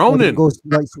 Ronin goes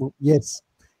right smooth. Yes.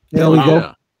 There Hell we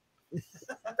go.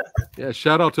 Yeah,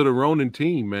 shout out to the Ronin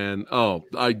team, man. Oh,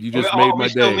 you just made my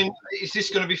day. Is this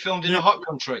going to be filmed in a hot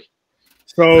country?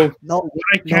 So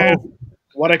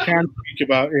what I can speak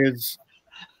about is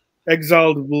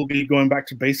Exiled will be going back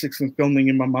to basics and filming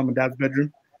in my mom and dad's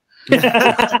bedroom.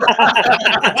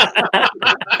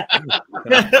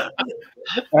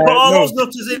 All those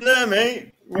nutters in there,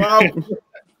 mate. Wow.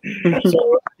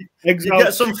 So, you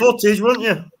get some footage, won't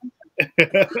you?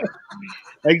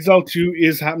 Exile 2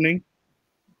 is happening.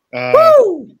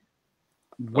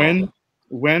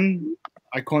 When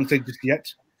I can't say just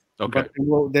yet. Okay. But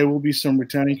there will be some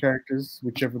returning characters,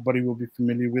 which everybody will be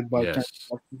familiar with by the time you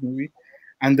watch this movie,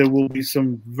 and there will be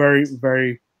some very,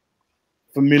 very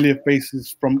familiar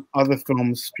faces from other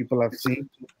films people have seen.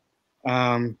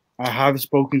 I have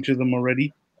spoken to them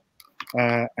already,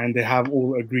 and they have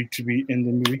all agreed to be in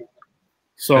the movie.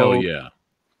 So hell yeah.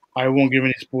 I won't give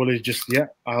any spoilers just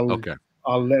yet. I'll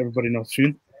let everybody know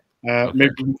soon. Maybe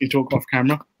we can talk off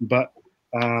camera, but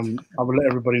I will let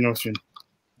everybody know soon.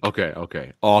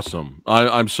 Okay. Awesome.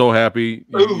 I'm so happy.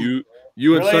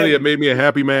 You and Sonny have made me a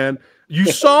happy man. You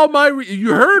saw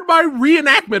you heard my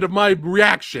reenactment of my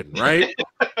reaction, right?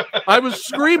 I was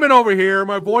screaming over here.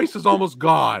 My voice is almost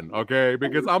gone, okay?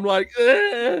 Because I'm like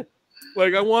I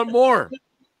want more.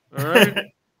 All right.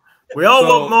 We all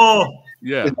want more.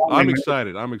 Yeah, I'm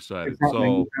excited.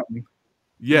 So,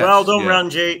 yes. Well done,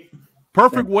 Ranjit.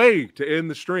 Perfect way to end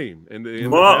the stream.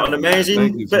 What an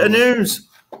amazing bit of news.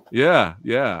 Yeah.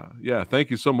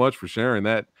 Thank you so much for sharing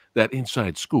that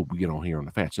inside scoop we get on here on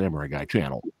the Fat Samurai Guy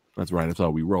channel. That's right. That's how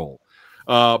we roll.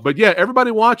 But yeah, everybody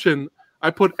watching,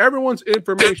 I put everyone's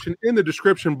information in the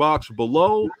description box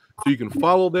below so you can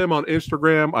follow them on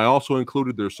Instagram. I also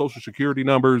included their social security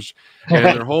numbers and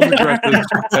their home addresses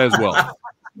as well.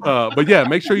 But yeah,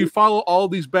 make sure you follow all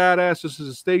these badasses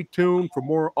and stay tuned for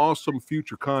more awesome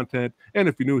future content. And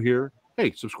if you're new here,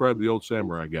 hey, subscribe to the Old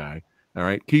Samurai Guy. All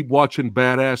right, keep watching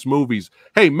badass movies.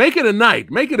 Hey, make it a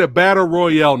night. Make it a battle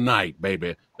royale night,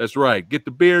 baby. That's right. Get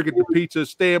the beer, get the pizza,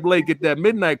 stay up late, get that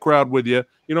midnight crowd with you.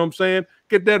 You know what I'm saying?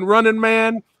 Get that Running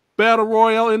Man battle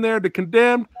royale in there, the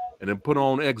Condemned, and then put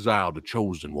on Exile, the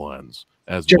Chosen Ones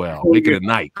as well. Make it a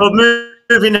night.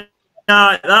 Moving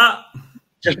like that.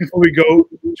 Just before we go,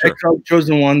 Exile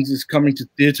Chosen Ones is coming to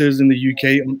theaters in the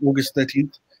UK on August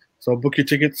 13th. So book your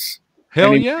tickets.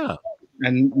 Hell yeah.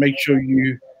 And make sure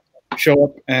you show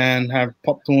up and have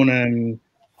popcorn and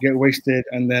get wasted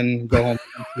and then go home.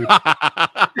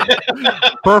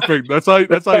 Perfect. That's how you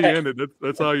end it.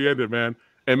 That's how you end it, man.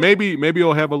 And maybe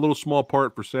you'll have a little small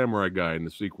part for Samurai Guy in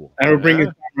the sequel. And we're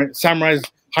bringing Samurai's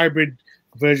hybrid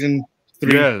version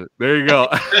 3. Yeah, there you go.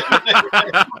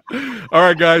 All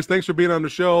right, guys. Thanks for being on the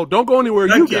show. Don't go anywhere,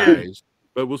 you guys.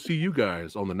 But we'll see you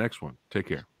guys on the next one. Take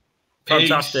care.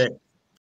 Fantastic.